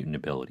her mutant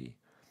ability,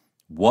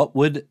 what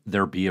would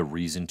there be a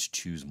reason to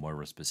choose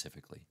Moira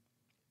specifically?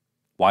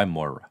 Why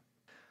Moira?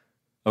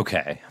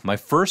 Okay, my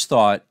first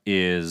thought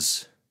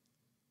is,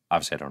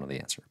 obviously I don't know the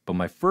answer, but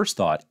my first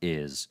thought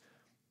is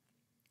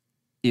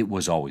it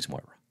was always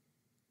Moira,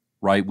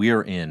 right? We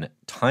are in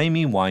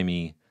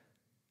timey-wimey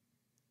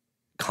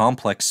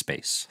complex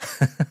space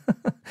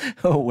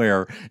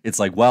where it's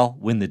like, well,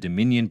 when the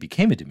Dominion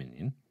became a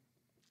Dominion,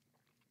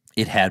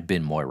 it had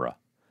been Moira.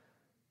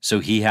 So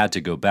he had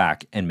to go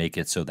back and make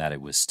it so that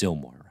it was still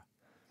Moira.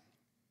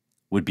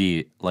 Would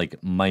be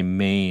like my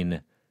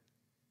main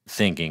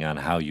thinking on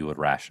how you would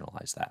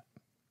rationalize that.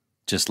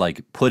 Just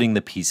like putting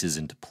the pieces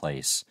into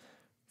place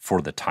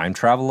for the time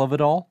travel of it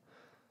all.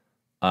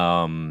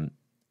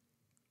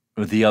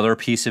 The other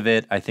piece of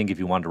it, I think if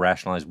you wanted to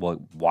rationalize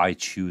why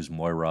choose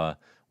Moira,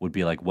 would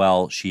be like,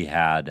 well, she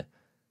had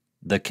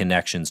the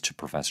connections to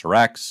Professor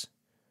X,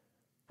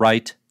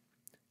 right?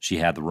 She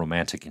had the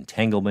romantic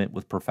entanglement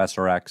with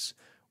Professor X,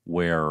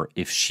 where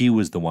if she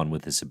was the one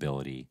with this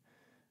ability,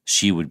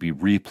 she would be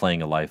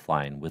replaying a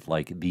lifeline with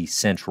like the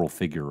central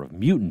figure of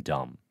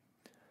mutantdom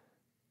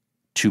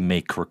to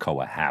make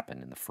Krakoa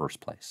happen in the first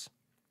place.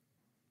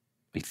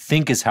 I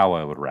think is how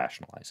I would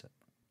rationalize it.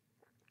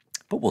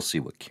 But we'll see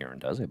what Kieran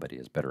does. I bet he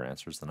has better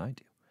answers than I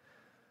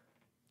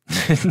do.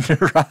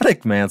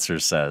 Neurotic Mancer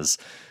says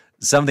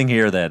something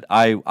here that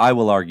I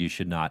will argue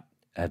should not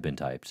have been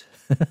typed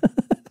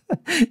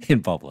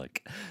in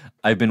public.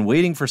 I've been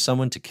waiting for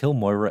someone to kill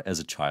Moira as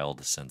a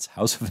child since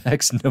House of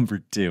X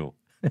 #2.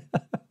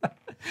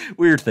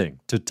 Weird thing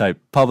to type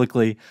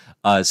publicly.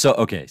 So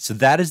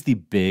that is the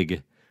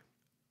big.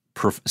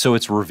 So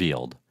it's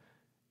revealed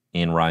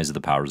in Rise of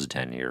the Powers of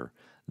 10 here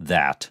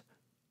that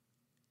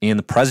in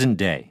the present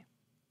day,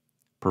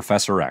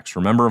 Professor X,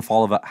 remember in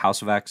Fall of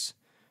House of X,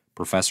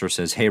 Professor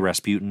says, "Hey,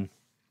 Rasputin,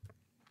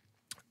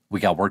 we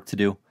got work to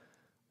do."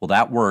 Well,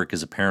 that work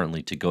is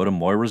apparently to go to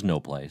Moira's No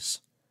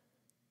Place,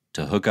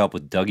 to hook up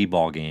with Dougie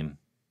Ballgame,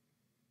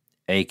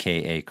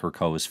 a.k.a.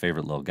 Krakoa's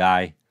favorite little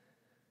guy,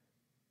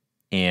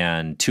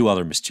 and 2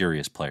 other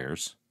mysterious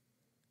players.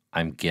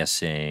 I'm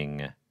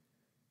guessing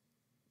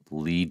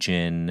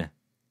Legion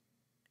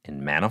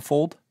and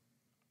Manifold.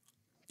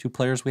 2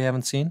 players we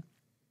haven't seen.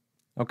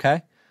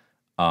 Okay.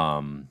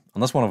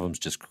 Unless one of them's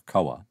just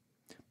Krakoa.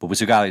 But we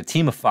still got a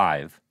team of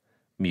 5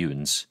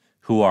 mutants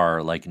who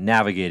are like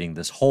navigating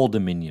this whole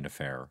Dominion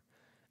affair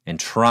and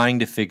trying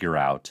to figure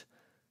out,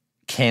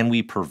 can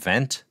we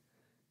prevent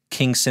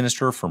King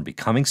Sinister from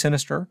becoming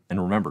Sinister?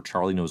 And remember,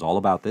 Charlie knows all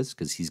about this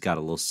because he's got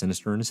a little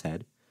Sinister in his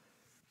head.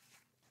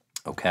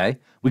 Okay.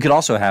 We could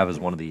also have as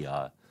one of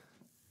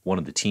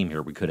the team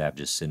here, we could have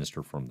just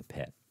Sinister from the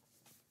pit.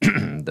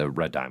 The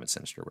Red Diamond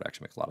Sinister would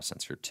actually make a lot of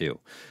sense here too.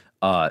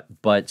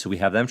 But so we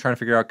have them trying to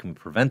figure out, can we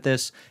prevent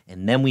this?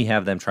 And then we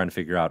have them trying to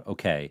figure out,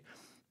 okay,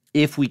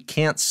 if we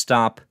can't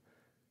stop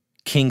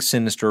King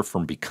Sinister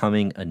from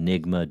becoming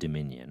Enigma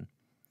Dominion,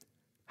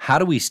 how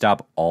do we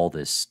stop all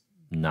this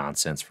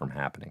nonsense from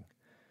happening?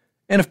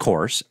 And of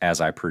course,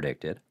 as I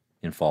predicted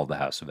in Fall of the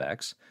House of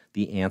X,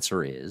 the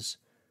answer is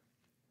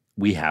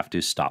we have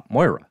to stop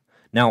Moira.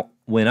 Now,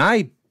 when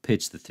I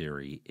pitched the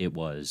theory, it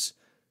was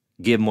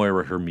give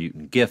Moira her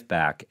mutant gift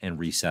back and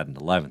reset an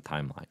 11th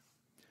timeline.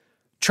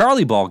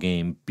 Charlie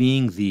Ballgame,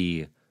 being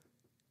the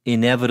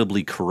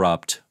inevitably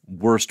corrupt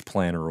worst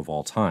planner of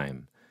all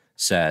time,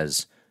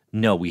 says,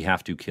 no, we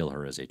have to kill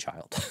her as a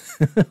child,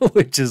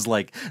 which is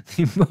like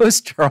the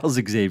most Charles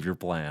Xavier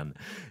plan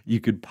you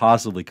could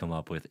possibly come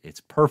up with.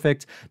 It's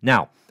perfect.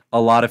 Now,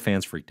 a lot of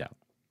fans freaked out.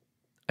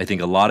 I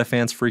think a lot of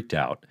fans freaked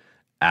out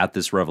at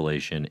this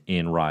revelation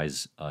in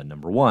Rise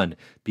 #1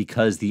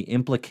 because the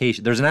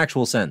implication, there's an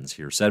actual sentence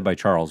here said by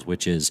Charles,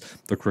 which is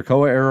the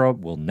Krakoa era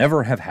will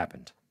never have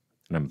happened.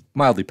 And I'm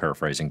mildly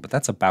paraphrasing, but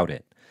that's about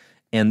it.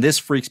 And this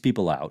freaks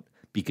people out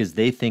because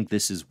they think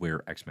this is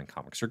where X-Men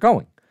comics are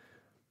going,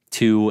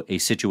 to a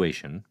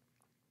situation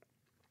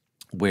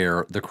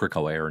where the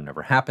Krakoa era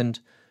never happened.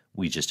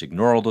 We just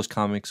ignore all those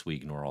comics, we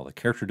ignore all the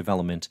character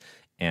development,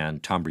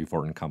 and Tom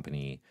Brevoort and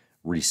company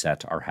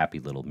reset our happy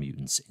little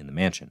mutants in the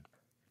mansion.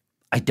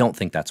 I don't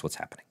think that's what's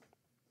happening.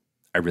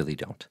 I really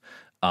don't.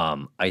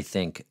 I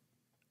think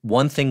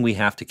one thing we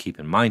have to keep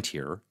in mind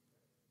here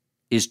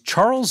is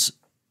Charles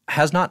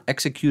has not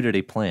executed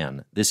a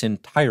plan this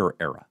entire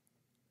era.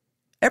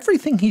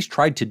 Everything he's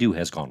tried to do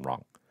has gone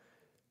wrong.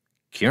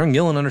 Kieran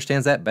Gillen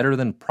understands that better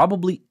than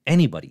probably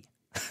anybody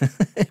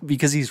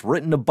because he's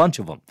written a bunch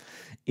of them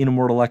in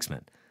Immortal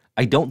X-Men.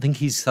 I don't think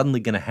he's suddenly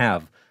going to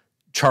have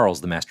Charles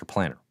the Master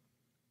Planner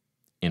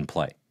in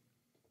play.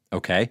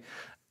 Okay?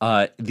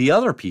 The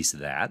other piece of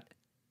that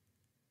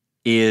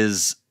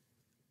is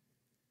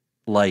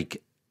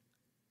like,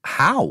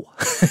 how?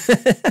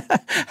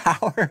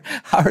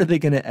 how are they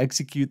going to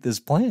execute this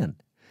plan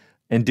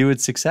and do it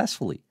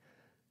successfully?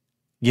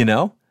 You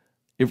know,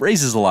 it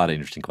raises a lot of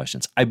interesting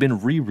questions. I've been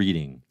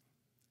rereading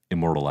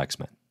Immortal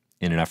X-Men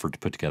in an effort to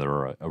put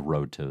together a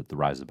Road to the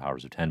Rise of the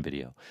Powers of 10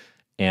 video.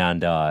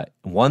 And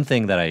one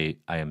thing that I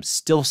am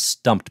still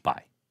stumped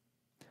by,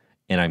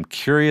 and I'm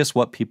curious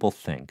what people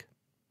think,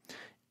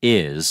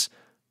 is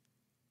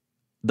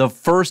the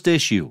first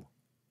issue.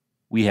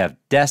 We have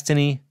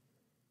Destiny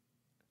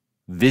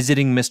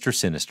visiting Mr.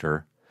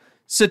 Sinister,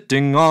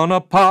 sitting on a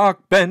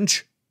park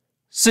bench,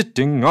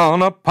 sitting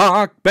on a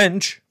park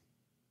bench.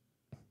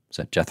 Is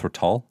that Jethro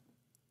Tull?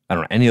 I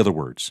don't know any other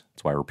words.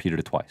 That's why I repeated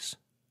it twice.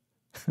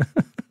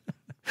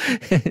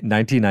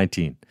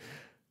 1919.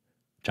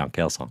 John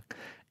Cale song.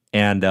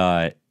 And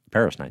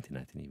Paris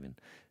 1919 even.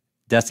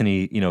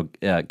 Destiny,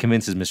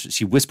 convinces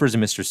she whispers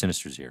in Mr.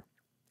 Sinister's ear.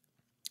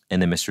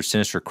 And then Mr.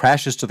 Sinister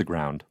crashes to the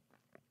ground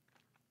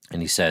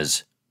and he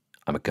says,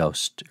 I'm a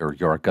ghost, or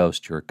you're a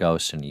ghost, you're a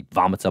ghost. And he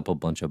vomits up a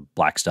bunch of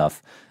black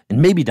stuff and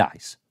maybe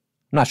dies.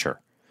 I'm not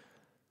sure.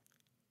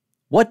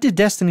 What did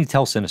Destiny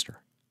tell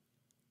Sinister?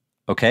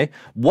 Okay,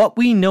 what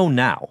we know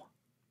now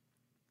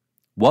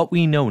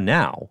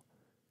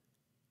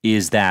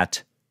is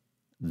that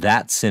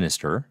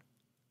Sinister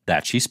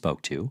that she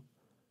spoke to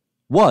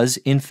was,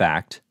 in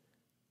fact,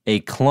 a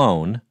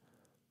clone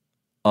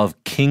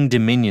of King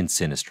Dominion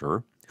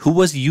Sinister who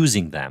was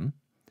using them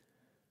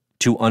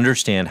to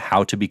understand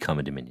how to become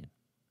a Dominion.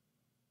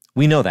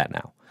 We know that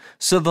now.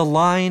 So the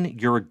line,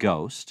 you're a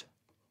ghost,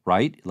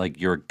 right? Like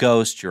you're a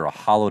ghost, you're a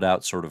hollowed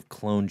out sort of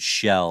cloned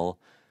shell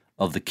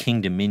of the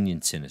King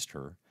Dominion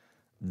Sinister.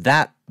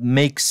 That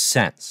makes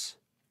sense.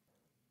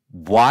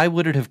 why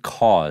would it have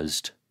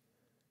caused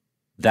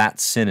that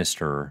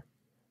Sinister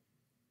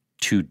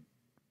to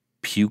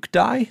puke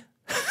die?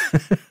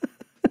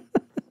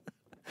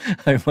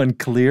 I'm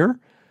unclear.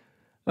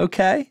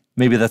 Okay.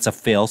 Maybe that's a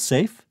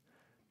fail-safe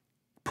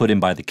put in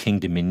by the King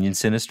Dominion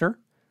Sinister.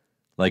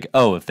 Like,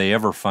 oh, if they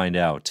ever find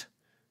out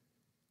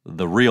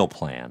the real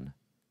plan,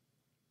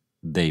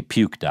 they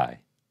puke die.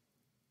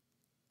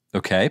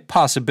 Okay,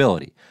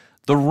 possibility.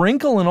 The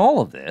wrinkle in all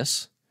of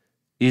this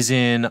is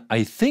in,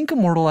 I think,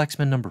 Immortal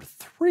X-Men number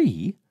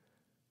 3,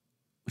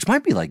 which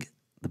might be like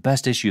the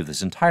best issue of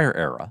this entire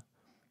era.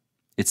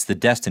 It's the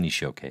Destiny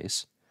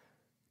Showcase.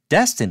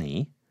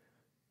 Destiny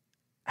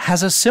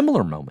has a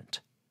similar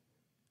moment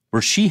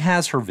where she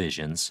has her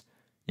visions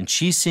and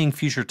she's seeing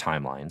future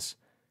timelines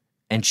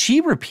and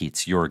she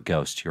repeats, "You're a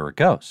ghost, you're a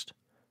ghost."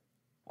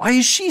 Why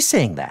is she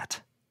saying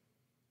that?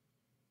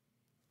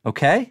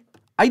 Okay?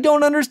 I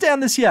don't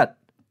understand this yet.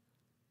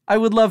 I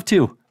would love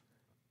to.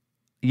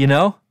 You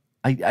know?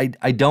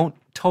 I don't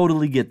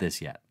totally get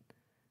this yet.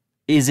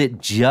 Is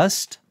it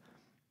just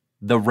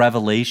the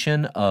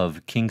revelation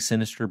of King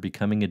Sinister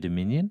becoming a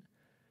Dominion?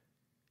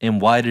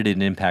 And why did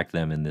it impact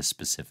them in this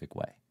specific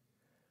way?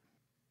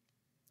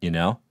 You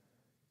know?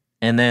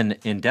 And then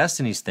in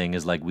Destiny's thing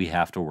is like, we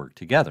have to work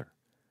together.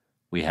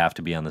 We have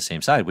to be on the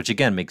same side, which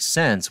again makes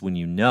sense when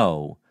you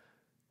know,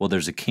 well,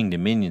 there's a King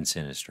Dominion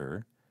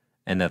Sinister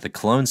and that the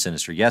clone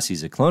Sinister, yes,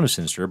 he's a clone of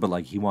Sinister, but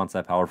like he wants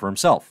that power for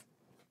himself.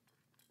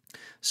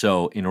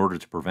 So in order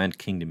to prevent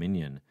King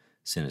Dominion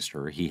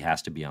Sinister, he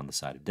has to be on the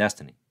side of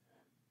Destiny.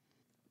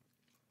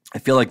 I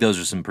feel like those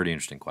are some pretty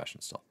interesting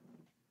questions still.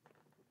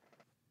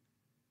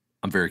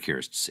 I'm very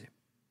curious to see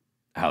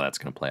how that's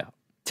going to play out.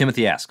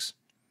 Timothy asks,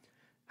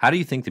 how do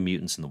you think the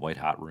mutants in the White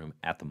Hot Room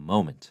at the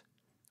moment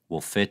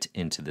will fit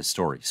into this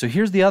story? So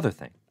here's the other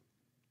thing.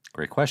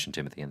 Great question,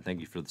 Timothy, and thank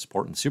you for the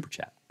support and the super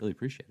chat. Really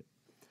appreciate it.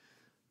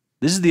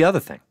 This is the other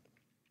thing.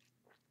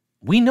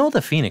 We know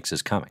the Phoenix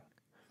is coming,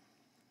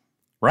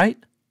 right?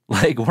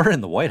 Like, we're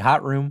in the White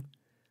Hot Room.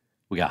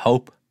 We got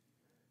Hope.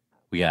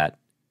 We got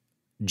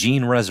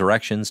Jean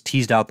resurrections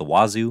teased out the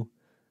wazoo.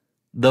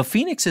 The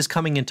Phoenix is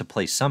coming into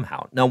play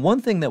somehow. Now,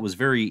 one thing that was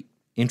very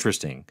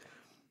interesting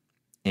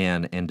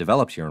and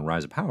developed here in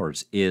Rise of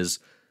Powers is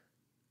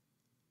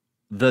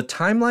the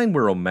timeline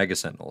where Omega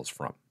Sentinel is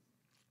from,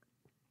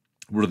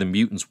 where the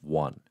mutants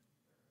won.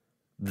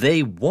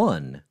 They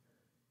won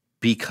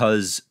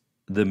because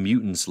the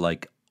mutants,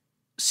 like,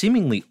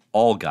 seemingly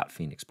all got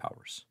Phoenix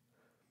powers.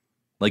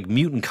 Like,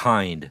 mutant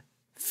kind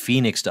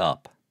phoenixed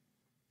up.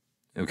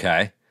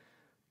 Okay?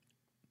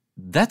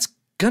 That's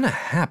gonna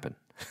happen.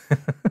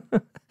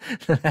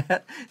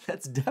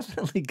 That's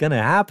definitely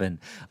gonna happen.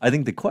 I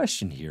think the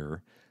question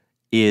here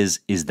is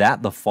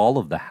that the fall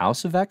of the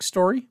House of X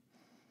story?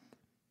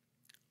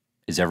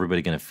 Is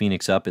everybody gonna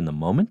phoenix up in the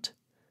moment?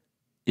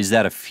 Is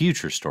that a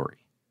future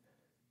story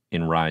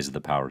in Rise of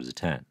the Powers of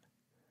 10?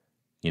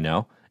 You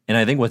know? And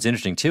I think what's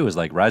interesting too is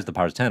like Rise of the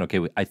Powers of 10,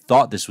 okay, I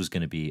thought this was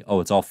gonna be,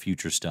 oh, it's all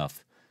future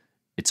stuff.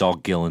 It's all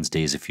Gillen's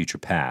Days of Future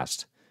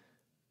Past.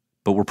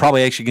 But we're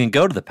probably actually gonna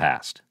go to the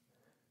past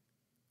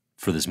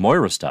for this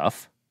Moira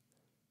stuff.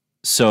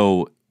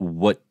 So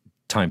what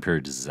time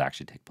period does this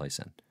actually take place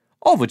in?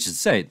 All of which is to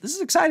say, this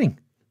is exciting.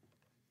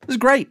 This is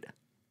great.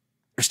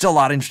 There's still a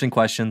lot of interesting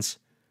questions.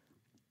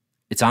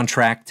 It's on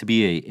track to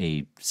be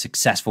a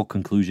successful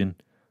conclusion,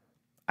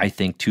 I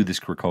think, to this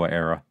Krakoa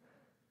era.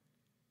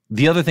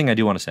 The other thing I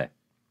do want to say,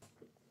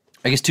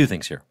 I guess two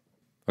things here.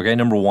 Okay,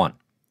 number one,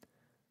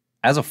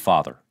 as a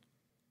father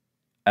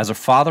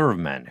of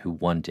men who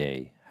one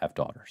day have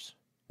daughters.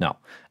 No,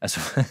 as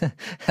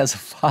a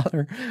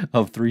father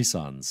of 3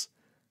 sons,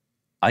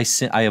 I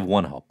have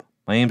one hope.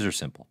 My aims are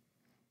simple.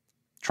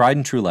 Tried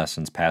and true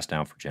lessons passed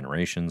down for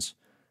generations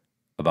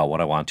about what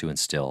I want to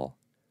instill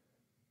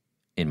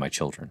in my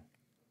children.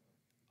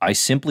 I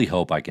simply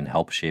hope I can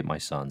help shape my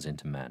sons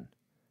into men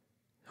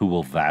who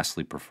will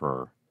vastly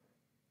prefer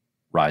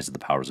Rise of the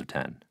Powers of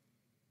 10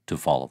 to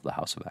Fall of the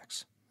House of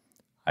X.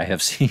 I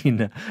have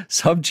seen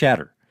some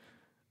chatter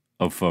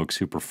of folks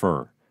who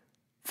prefer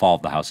Fall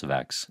of the House of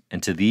X.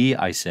 And to thee,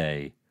 I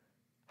say,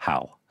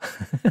 how?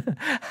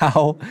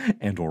 How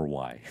and or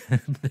why?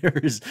 There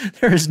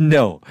is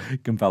no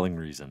compelling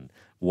reason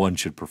one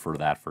should prefer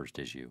that first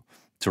issue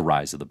to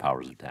Rise of the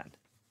Powers of 10.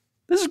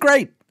 This is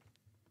great.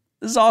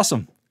 This is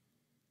awesome.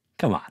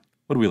 Come on.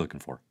 What are we looking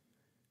for?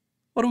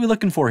 What are we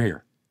looking for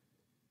here?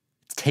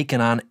 It's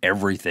taking on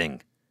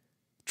everything,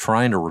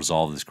 trying to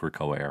resolve this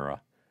Krakoa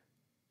era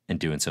and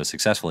doing so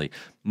successfully.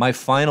 My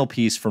final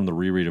piece from the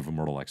reread of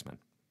Immortal X-Men.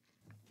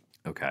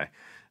 Okay.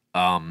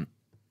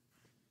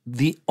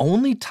 The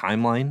only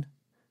timeline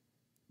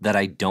that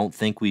I don't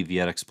think we've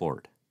yet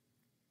explored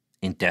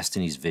in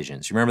Destiny's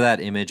Visions. You remember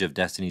that image of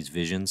Destiny's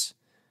Visions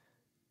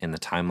in the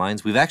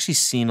timelines? We've actually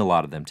seen a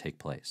lot of them take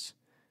place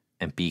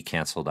and be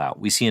canceled out.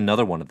 We see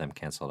another one of them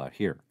canceled out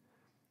here.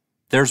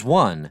 There's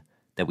one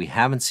that we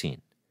haven't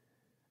seen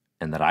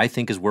and that I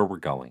think is where we're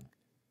going,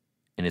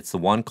 and it's the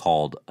one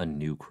called A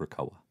New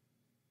Krakoa.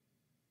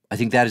 I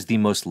think that is the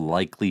most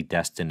likely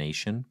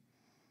destination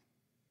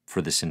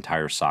for this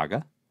entire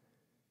saga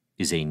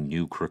is a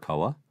new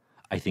Krakoa.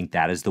 I think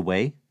that is the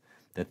way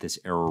that this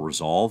era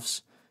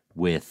resolves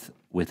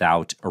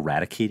without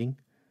eradicating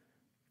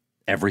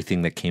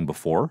everything that came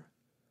before,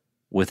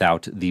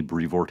 without the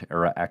Brevoort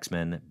era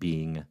X-Men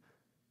being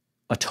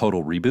a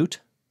total reboot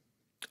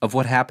of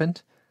what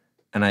happened.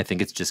 And I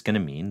think it's just going to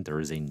mean there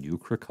is a new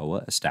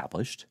Krakoa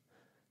established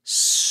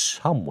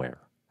somewhere.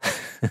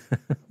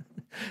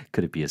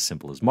 Could it be as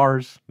simple as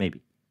Mars?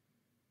 Maybe.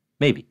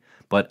 Maybe.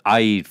 But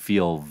I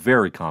feel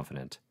very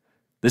confident.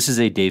 This is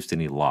a Dave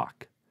Stinney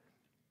lock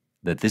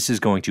that this is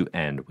going to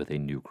end with a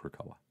new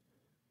Krakoa.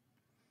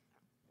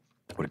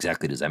 What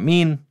exactly does that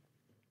mean?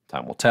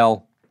 Time will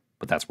tell,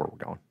 but that's where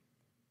we're going.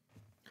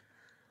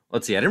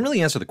 Let's see. I didn't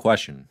really answer the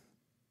question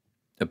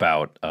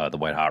about the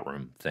White Hot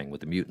Room thing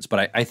with the mutants,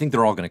 but I think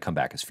they're all going to come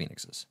back as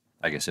Phoenixes.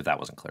 I guess if that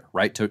wasn't clear,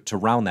 right? To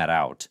round that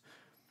out,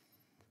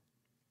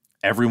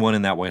 everyone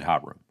in that White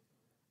Hot Room,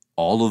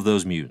 all of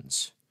those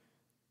mutants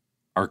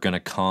are going to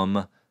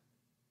come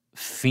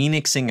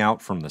phoenixing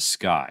out from the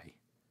sky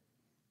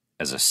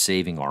as a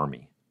saving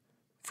army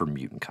for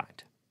mutant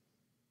kind.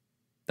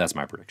 That's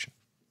my prediction.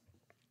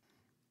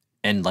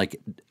 And, like,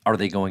 are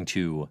they going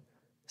to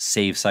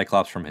save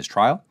Cyclops from his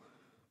trial?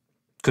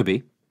 Could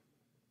be.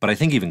 But I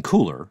think even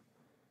cooler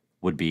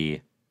would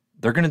be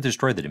they're going to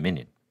destroy the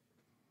Dominion.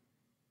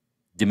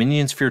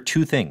 Dominions fear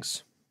two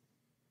things: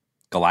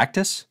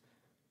 Galactus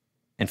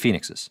and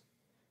Phoenixes.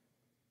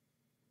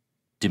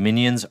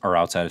 Dominions are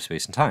outside of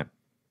space and time.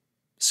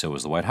 So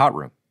is the White Hot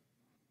Room.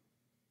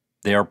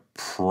 They are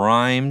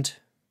primed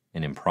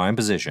and in prime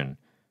position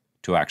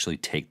to actually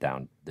take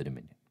down the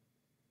Dominion.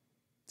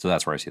 So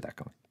that's where I see that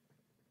going.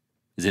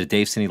 Is it a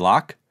Dave Stinney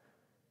lock?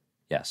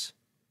 Yes.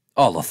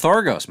 Oh,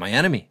 Lothargos, my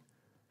enemy,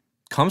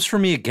 comes for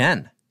me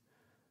again.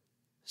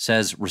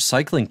 Says,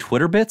 recycling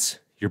Twitter bits?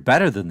 You're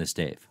better than this,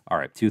 Dave. All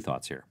right, two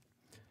thoughts here.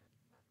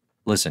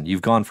 Listen,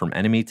 you've gone from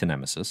enemy to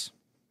nemesis.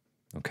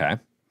 Okay.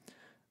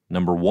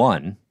 Number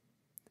one,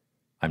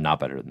 I'm not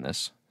better than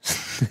this.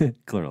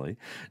 Clearly.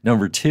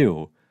 Number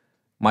two,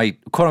 my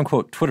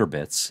quote-unquote Twitter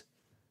bits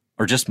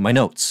are just my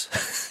notes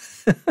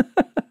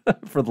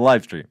for the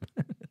live stream.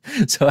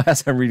 So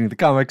as I'm reading the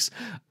comics,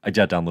 I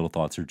jot down little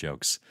thoughts or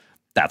jokes.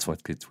 That's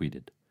what gets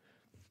tweeted.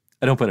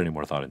 I don't put any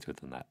more thought into it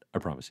than that. I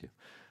promise you.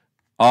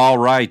 All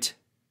right.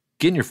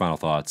 Getting your final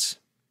thoughts.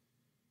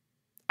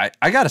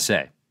 I got to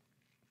say,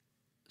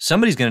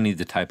 somebody's going to need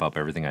to type up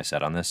everything I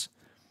said on this,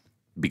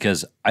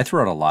 because I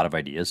threw out a lot of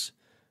ideas,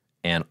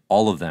 and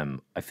all of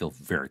them I feel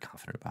very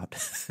confident about.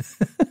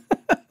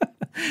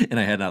 And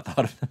I had not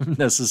thought of them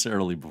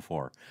necessarily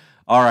before.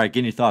 All right,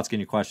 getting your thoughts,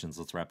 getting your questions.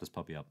 Let's wrap this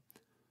puppy up.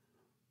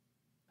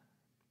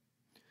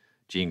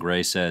 Jean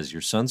Gray says,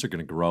 your sons are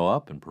going to grow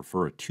up and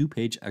prefer a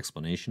 2-page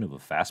explanation of a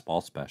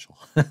fastball special.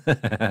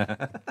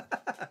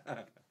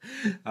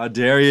 How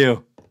dare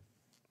you?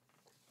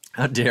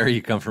 How dare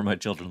you come for my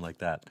children like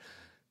that?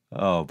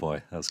 Oh,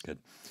 boy, that's good.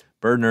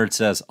 Bird Nerd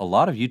says, a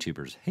lot of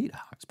YouTubers hate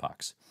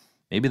Hoxpox.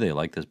 Maybe they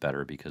like this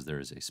better because there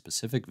is a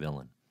specific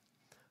villain.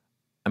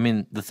 I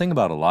mean, the thing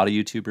about a lot of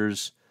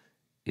YouTubers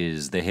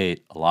is they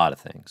hate a lot of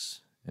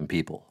things and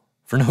people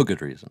for no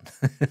good reason.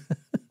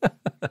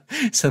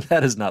 So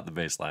that is not the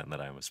baseline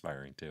that I'm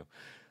aspiring to.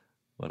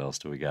 What else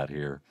do we got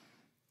here?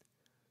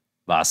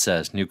 Voss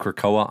says, new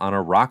Krakoa on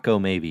a Rocco,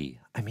 maybe.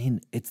 I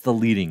mean, it's the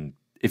leading.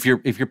 If you're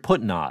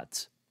putting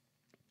odds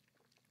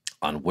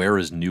on where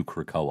is new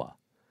Krakoa,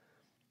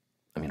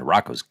 I mean,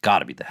 Rocco's got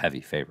to be the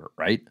heavy favorite,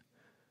 right?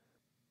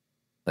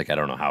 Like, I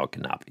don't know how it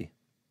could not be.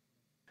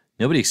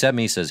 Nobody except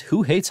me says,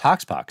 who hates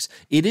Hoxpox?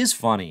 It is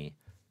funny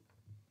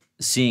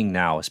seeing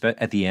now,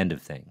 at the end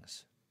of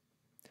things,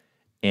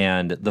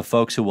 and the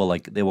folks who will,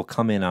 like, they will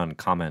come in on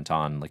comment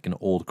on, like, an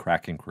old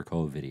Kraken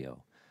Krakoa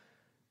video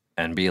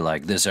and be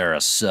like, this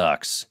era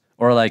sucks.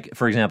 Or, like,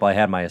 for example, I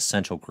had my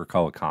Essential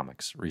Krakoa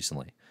comics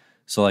recently.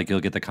 So, like,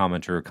 you'll get the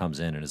commenter who comes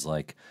in and is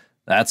like,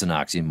 that's an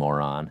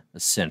oxymoron,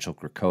 Essential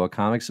Krakoa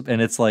comics.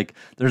 And it's like,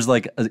 there's,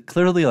 like,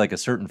 clearly, like, a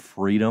certain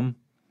freedom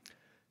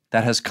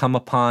that has come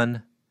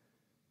upon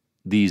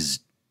these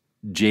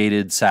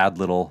jaded, sad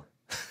little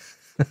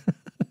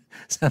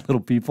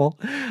people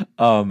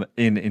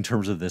in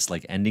terms of this,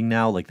 like, ending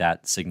now. Like,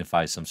 that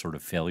signifies some sort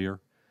of failure,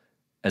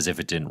 as if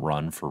it didn't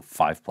run for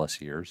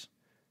 5+ years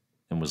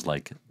and was,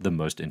 like, the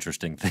most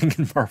interesting thing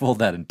in Marvel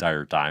that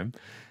entire time,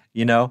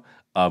 you know?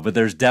 But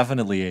there's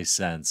definitely a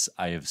sense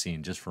I have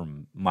seen just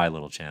from my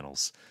little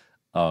channels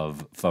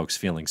of folks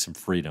feeling some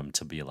freedom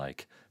to be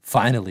like,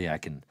 finally I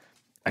can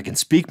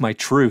speak my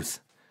truth,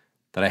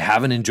 that I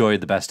haven't enjoyed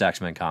the best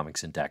X-Men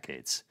comics in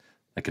decades.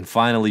 I can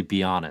finally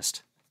be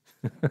honest.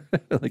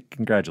 Like,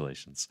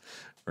 congratulations.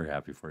 Very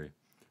happy for you.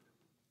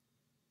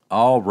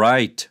 All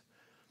right.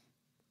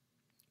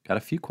 Got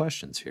a few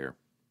questions here.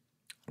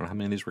 I don't know how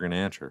many of these we're going to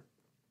answer.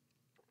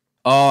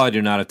 Oh, I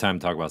do not have time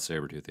to talk about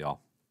Sabretooth,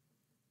 y'all.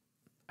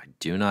 I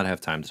do not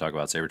have time to talk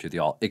about Sabretooth,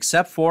 y'all,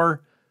 except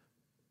for,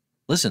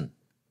 listen,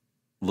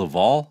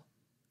 Laval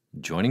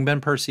joining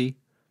Ben Percy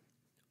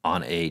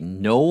on a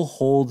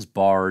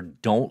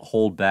no-holds-barred,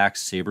 don't-hold-back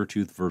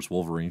Sabretooth versus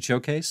Wolverine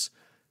showcase.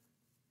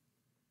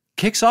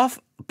 kicks off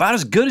about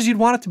as good as you'd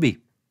want it to be.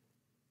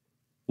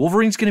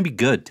 Wolverine's going to be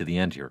good to the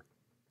end here.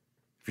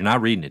 If you're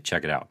not reading it,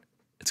 check it out.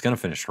 It's going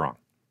to finish strong.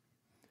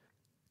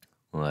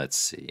 Let's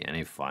see.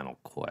 Any final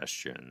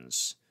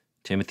questions?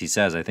 Timothy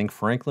says, I think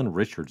Franklin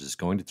Richards is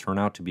going to turn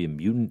out to be a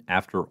mutant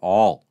after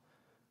all.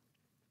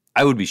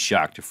 I would be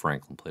shocked if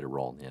Franklin played a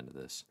role in the end of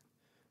this.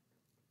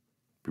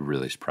 Be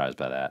really surprised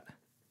by that.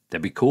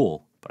 That'd be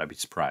cool, but I'd be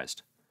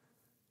surprised.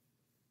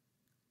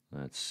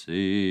 Let's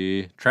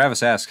see.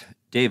 Travis asks,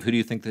 Dave, who do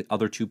you think the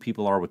other two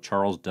people are with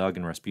Charles, Doug,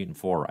 and Rasputin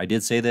 4? I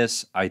did say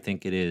this. I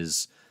think it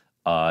is...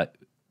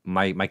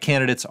 My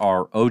candidates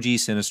are OG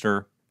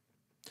Sinister,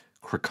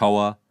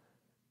 Krakoa,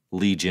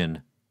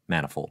 Legion,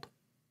 Manifold.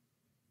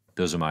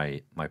 Those are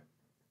my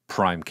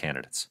prime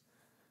candidates.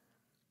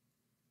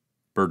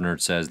 Bird Nerd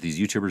says, these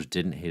YouTubers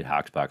didn't hate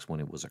Hoxbox when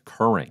it was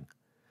occurring.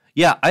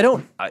 Yeah,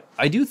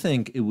 I do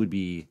think it would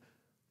be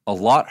a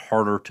lot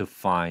harder to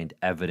find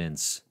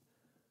evidence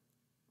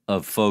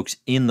of folks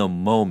in the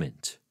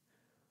moment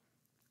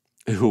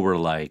who were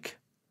like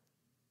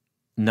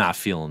not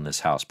feeling this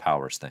House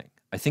Powers thing.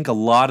 I think a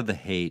lot of the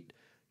hate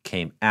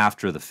came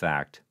after the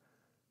fact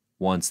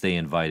once they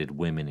invited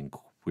women and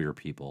queer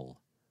people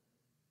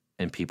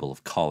and people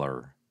of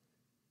color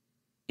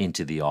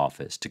into the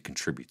office to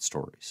contribute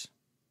stories.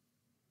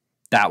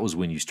 That was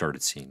when you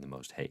started seeing the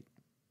most hate.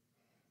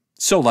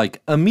 So,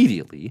 like,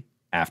 immediately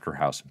after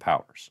House and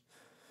Powers.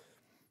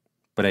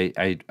 But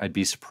I'd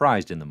be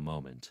surprised in the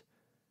moment.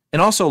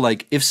 And also,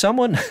 like, if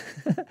someone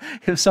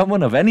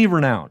of any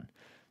renown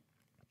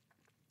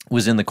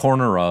was in the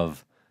corner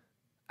of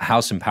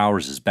House and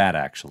Powers is bad,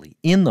 actually,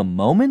 in the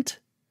moment,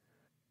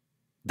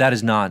 that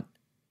is not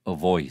a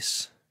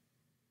voice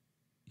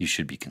you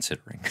should be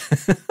considering.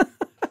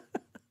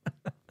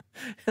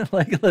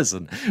 Like,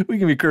 listen, we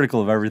can be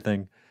critical of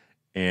everything.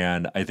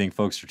 And I think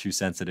folks are too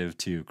sensitive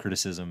to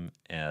criticism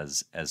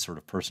as sort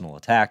of personal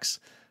attacks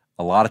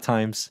a lot of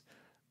times.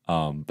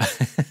 But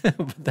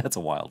that's a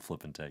wild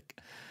flipping take.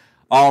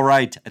 All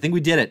right. I think we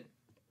did it.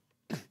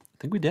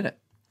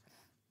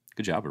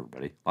 Good job,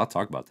 everybody. A lot to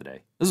talk about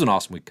today. This is an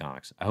awesome week of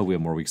comics. I hope we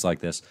have more weeks like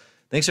this.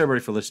 Thanks,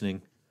 everybody, for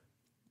listening.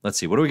 Let's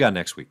see. What do we got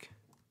next week?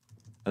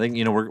 I think,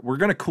 we're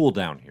going to cool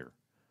down here,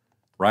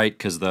 right?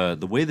 Because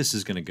the way this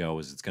is going to go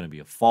is it's going to be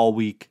a fall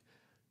week.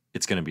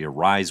 It's going to be a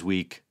rise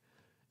week.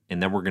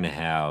 And then we're going to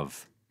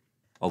have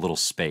a little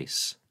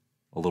space,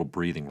 a little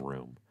breathing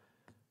room.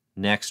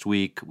 Next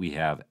week, we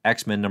have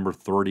X-Men number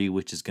 30,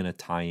 which is going to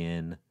tie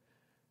in.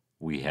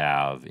 We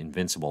have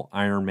Invincible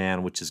Iron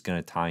Man, which is going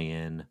to tie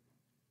in.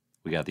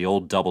 We got the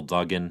old Double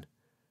Duggan.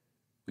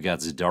 We got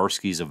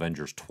Zdarsky's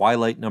Avengers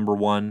Twilight number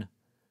 1,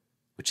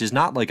 which is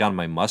not like on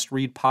my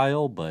must-read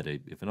pile, but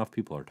if enough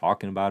people are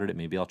talking about it,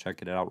 maybe I'll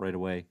check it out right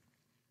away.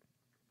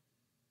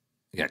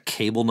 We got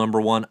Cable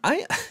number 1.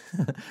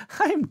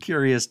 I'm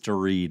curious to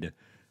read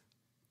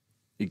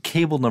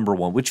Cable number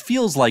 1, which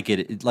feels like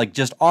it, like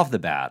just off the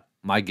bat,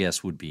 my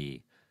guess would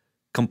be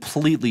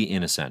completely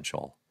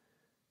inessential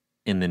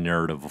in the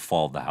narrative of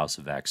Fall of the House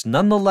of X.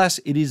 Nonetheless,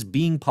 it is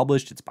being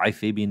published. It's by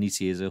Fabian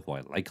Nicieza, who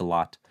I like a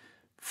lot,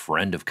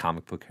 friend of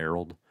Comic Book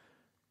Herald.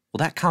 Will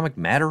that comic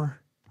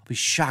matter? I'll be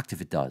shocked if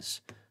it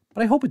does,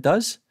 but I hope it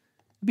does.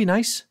 It'd be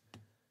nice.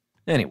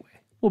 Anyway,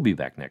 we'll be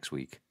back next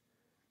week.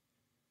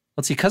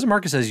 Let's see. Cousin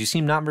Marcus says, you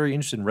seem not very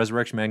interested in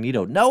Resurrection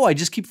Magneto. No, I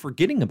just keep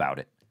forgetting about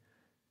it.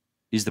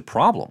 Is the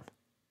problem.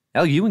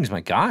 Al Ewing's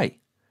my guy.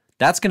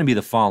 That's going to be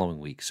the following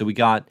week. So we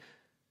got,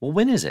 well,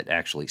 when is it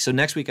actually? So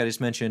next week I just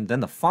mentioned.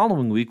 Then the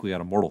following week we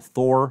got Immortal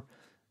Thor.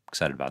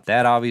 Excited about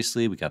that,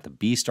 obviously. We got the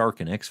Beast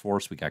arc and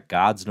X-Force. We got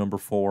Gods number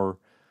 4.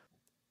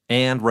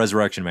 And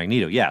Resurrection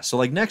Magneto. Yeah, so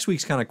like next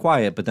week's kind of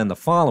quiet, but then the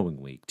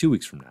following week, 2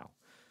 weeks from now,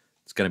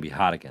 it's going to be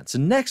hot again. So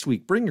next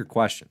week, bring your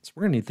questions.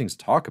 We're going to need things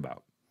to talk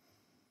about.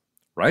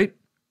 Right?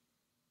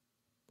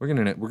 We're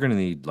gonna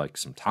need like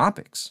some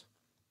topics.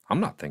 I'm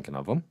not thinking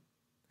of them.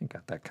 I ain't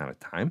got that kind of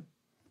time.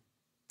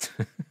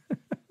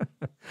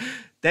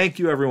 Thank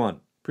you,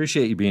 everyone.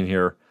 Appreciate you being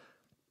here.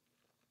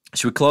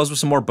 Should we close with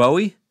some more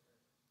Bowie?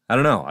 I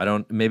don't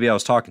know. Maybe I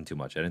was talking too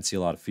much. I didn't see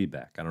a lot of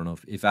feedback. I don't know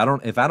if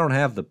I don't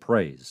have the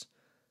praise.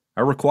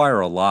 I require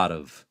a lot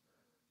of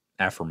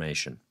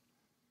affirmation.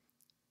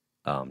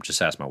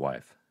 Just ask my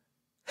wife.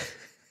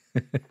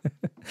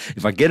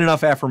 If I get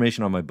enough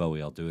affirmation on my Bowie,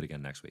 I'll do it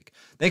again next week.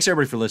 Thanks,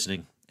 everybody, for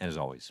listening. And as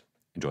always,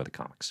 enjoy the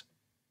comics.